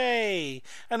 Hooray!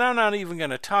 And I'm not even going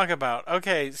to talk about.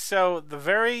 Okay, so the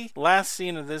very last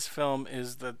scene of this film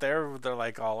is that they're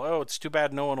like, it's too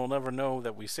bad no one will never know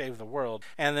that we saved the world.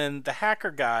 And then the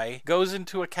hacker guy goes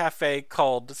into a cafe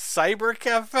called Cyber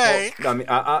Cafe.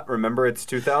 Well, remember it's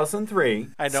 2003.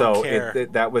 I don't care.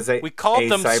 That was we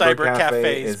called them cyber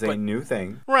cafes. Is a new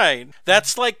thing, right?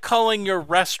 That's like calling your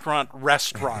restaurant.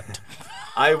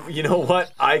 You know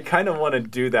what? I kind of want to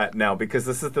do that now, because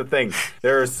this is the thing.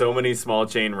 There are so many small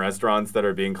chain restaurants that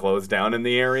are being closed down in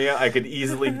the area. I could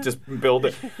easily just build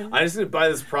it. I just need to buy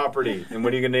this property. And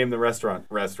what are you going to name the restaurant?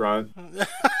 Restaurant.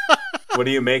 What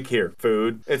do you make here?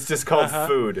 Food. It's just called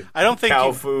food. I don't think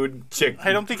food, chicken.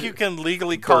 I don't think you can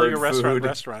legally call your restaurant.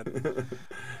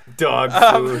 Dog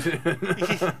food.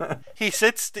 He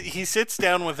sits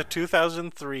down with a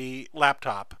 2003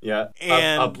 laptop. Yeah.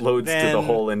 And uploads to the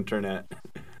whole internet.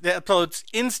 It uploads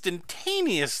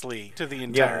instantaneously to the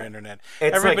entire internet.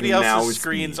 It's Everybody like else's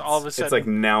screens all of a sudden. It's like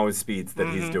now speeds that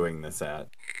he's doing this at.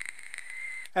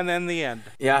 And then the end.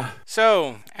 Yeah.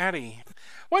 So, Addie,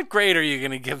 what grade are you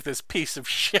going to give this piece of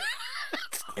shit?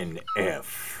 An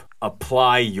F.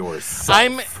 Apply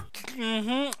yourself.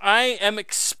 I am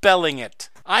expelling it.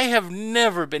 I have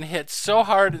never been hit so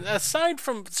hard. Aside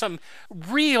from some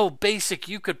real basic,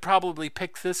 you could probably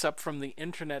pick this up from the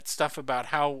internet stuff about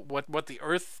what the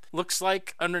Earth looks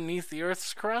like underneath the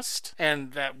Earth's crust,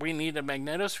 and that we need a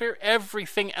magnetosphere.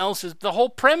 Everything else the whole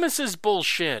premise is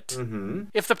bullshit. Mm-hmm.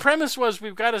 If the premise was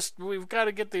we've got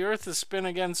to get the Earth to spin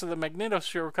again so the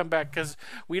magnetosphere will come back because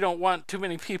we don't want too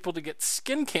many people to get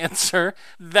skin cancer,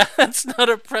 that's not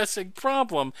a pressing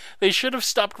problem. They should have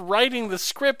stopped writing the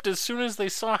script as soon as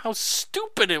they saw how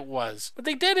stupid it was. But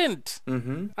they didn't.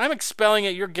 Mm-hmm. I'm expelling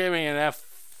it. You're giving an F.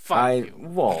 Fuck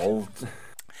you.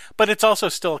 But it's also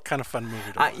still a kind of fun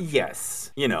movie to watch.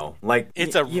 Yes.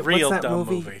 It's a real dumb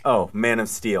movie. Oh, Man of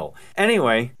Steel.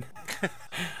 Anyway.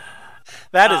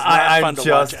 That is not fun to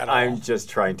watch at all. I'm just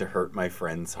trying to hurt my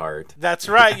friend's heart. That's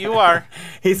right, you are.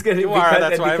 He's gonna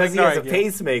because he has a you.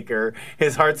 pacemaker,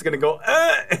 his heart's gonna go,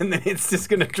 and then it's just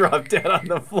gonna drop dead on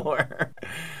the floor.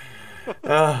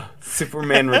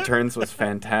 Superman Returns was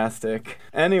fantastic.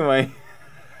 Anyway.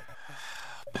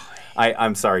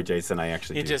 I'm sorry, Jason. I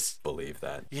actually just believe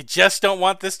that. You just don't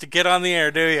want this to get on the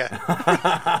air, do you?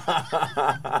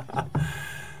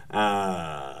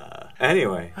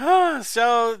 Anyway.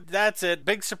 So that's it.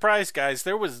 Big surprise, guys.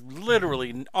 There was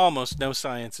literally almost no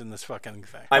science in this fucking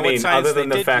thing. I mean, other than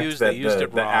the fact that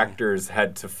the actors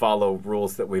had to follow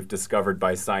rules that we've discovered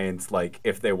by science, like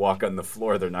if they walk on the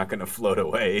floor, they're not going to float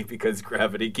away because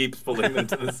gravity keeps pulling them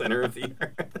to the center of the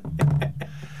earth.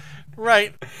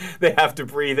 Right. They have to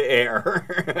breathe air.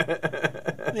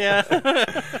 Yeah.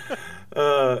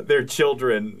 They're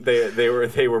children. They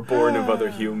were born of other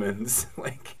humans.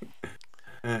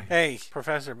 Hey,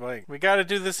 Professor Blake, we got to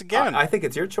do this again. I think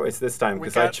it's your choice this time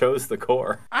because I chose the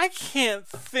core. I can't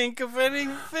think of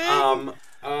anything.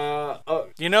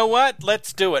 You know what?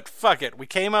 Let's do it. Fuck it. We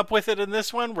came up with it in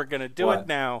this one. We're going to do it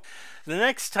now. The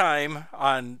next time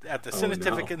at the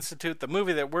Cinetific Institute, the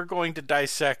movie that we're going to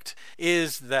dissect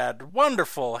is that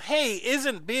wonderful, hey,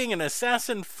 isn't being an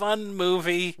assassin fun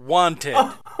movie, Wanted?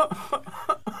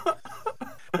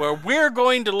 Where we're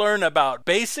going to learn about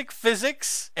basic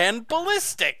physics and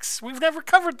ballistics. We've never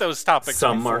covered those topics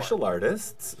before. Martial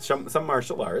artists, some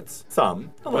martial arts,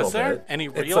 some, a Was little there bit. any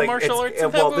real martial arts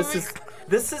in that movie?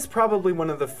 This is probably one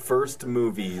of the first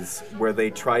movies where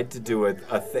they tried to do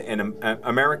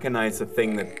Americanize a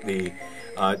thing that the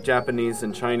Japanese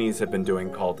and Chinese have been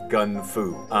doing called gun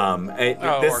fu.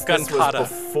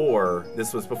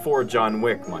 This was before John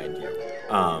Wick, mind you.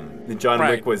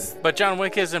 Wick was... But John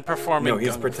Wick isn't performing he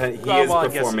is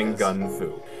performing gun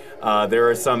fu. There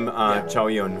are some Chow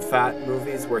Yun-Fat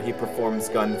movies where he performs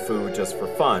gun fu just for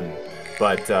fun.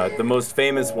 But the most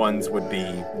famous ones would be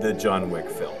the John Wick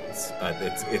films.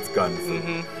 It's gun fu.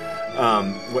 Mm-hmm.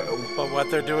 But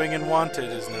what they're doing in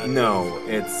Wanted is not. No,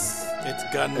 it's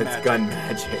gun magic. It's gun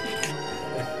magic.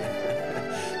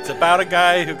 It's about a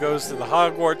guy who goes to the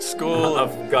Hogwarts school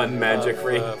of gun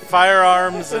magicry,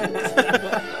 firearms, and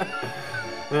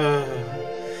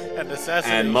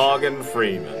assassination. And Morgan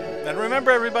Freeman. And remember,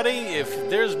 everybody, if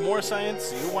there's more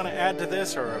science you want to add to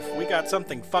this, or if we got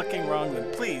something fucking wrong,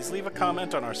 then please leave a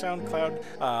comment on our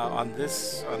SoundCloud on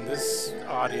this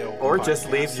audio. Or podcast. Just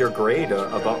leave your grade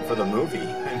for the movie.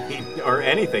 I mean, or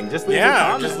anything. Just leave your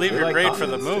comment. Just leave your grade for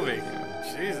the movie.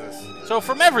 Jesus. So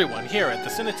from everyone here at the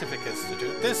Cinetific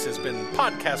Institute, this has been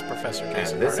Podcast Professor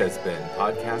Jason And this has been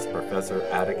Podcast Professor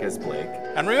Atticus Blake.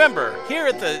 And remember, here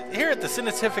at the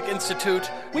Cinetific Institute,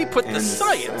 we put the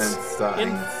science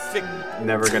in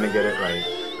Never gonna get it right.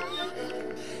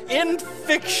 In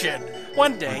fiction.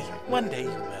 One day you will.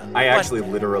 I actually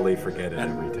literally forget it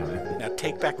every time. Now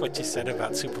take back what you said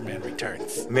about Superman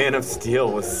Returns. Man of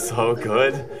Steel was so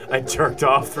good. I jerked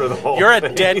off through the whole You're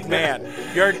thing. a dead man.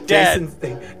 You're dead.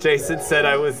 Jason said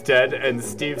I was dead, and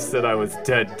Steve said I was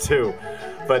dead too.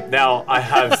 But now I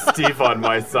have Steve on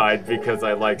my side because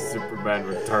I like Superman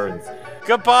Returns.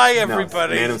 Goodbye,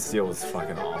 everybody. Man of Steel was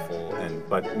fucking awful,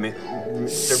 but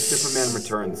Superman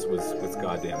Returns was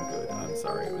goddamn good. I'm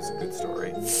sorry, it was a good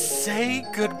story. Say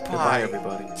goodbye. Goodbye,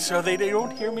 everybody. So they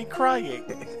don't hear me crying.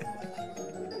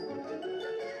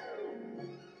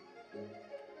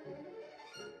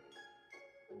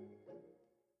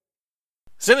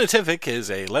 Cinetific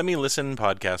is a Let Me Listen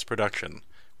podcast production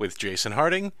with Jason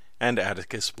Harding and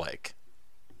Atticus Blake.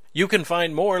 You can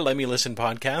find more Let Me Listen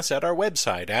podcasts at our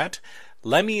website at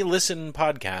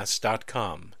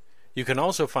lemmelistenpodcast.com. You can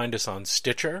also find us on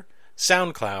Stitcher,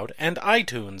 SoundCloud, and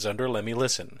iTunes under Let Me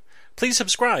Listen. Please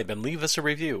subscribe and leave us a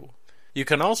review. You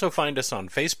can also find us on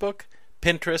Facebook,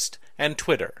 Pinterest, and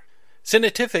Twitter.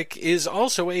 Cinetific is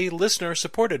also a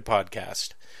listener-supported podcast.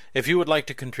 If you would like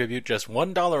to contribute just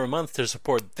 $1 a month to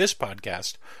support this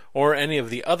podcast, or any of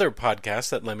the other podcasts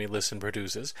that Let Me Listen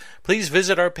produces, please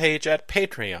visit our page at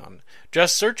Patreon.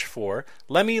 Just search for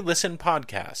Let Me Listen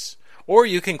Podcasts, or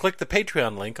you can click the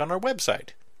Patreon link on our website.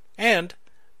 And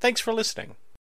thanks for listening.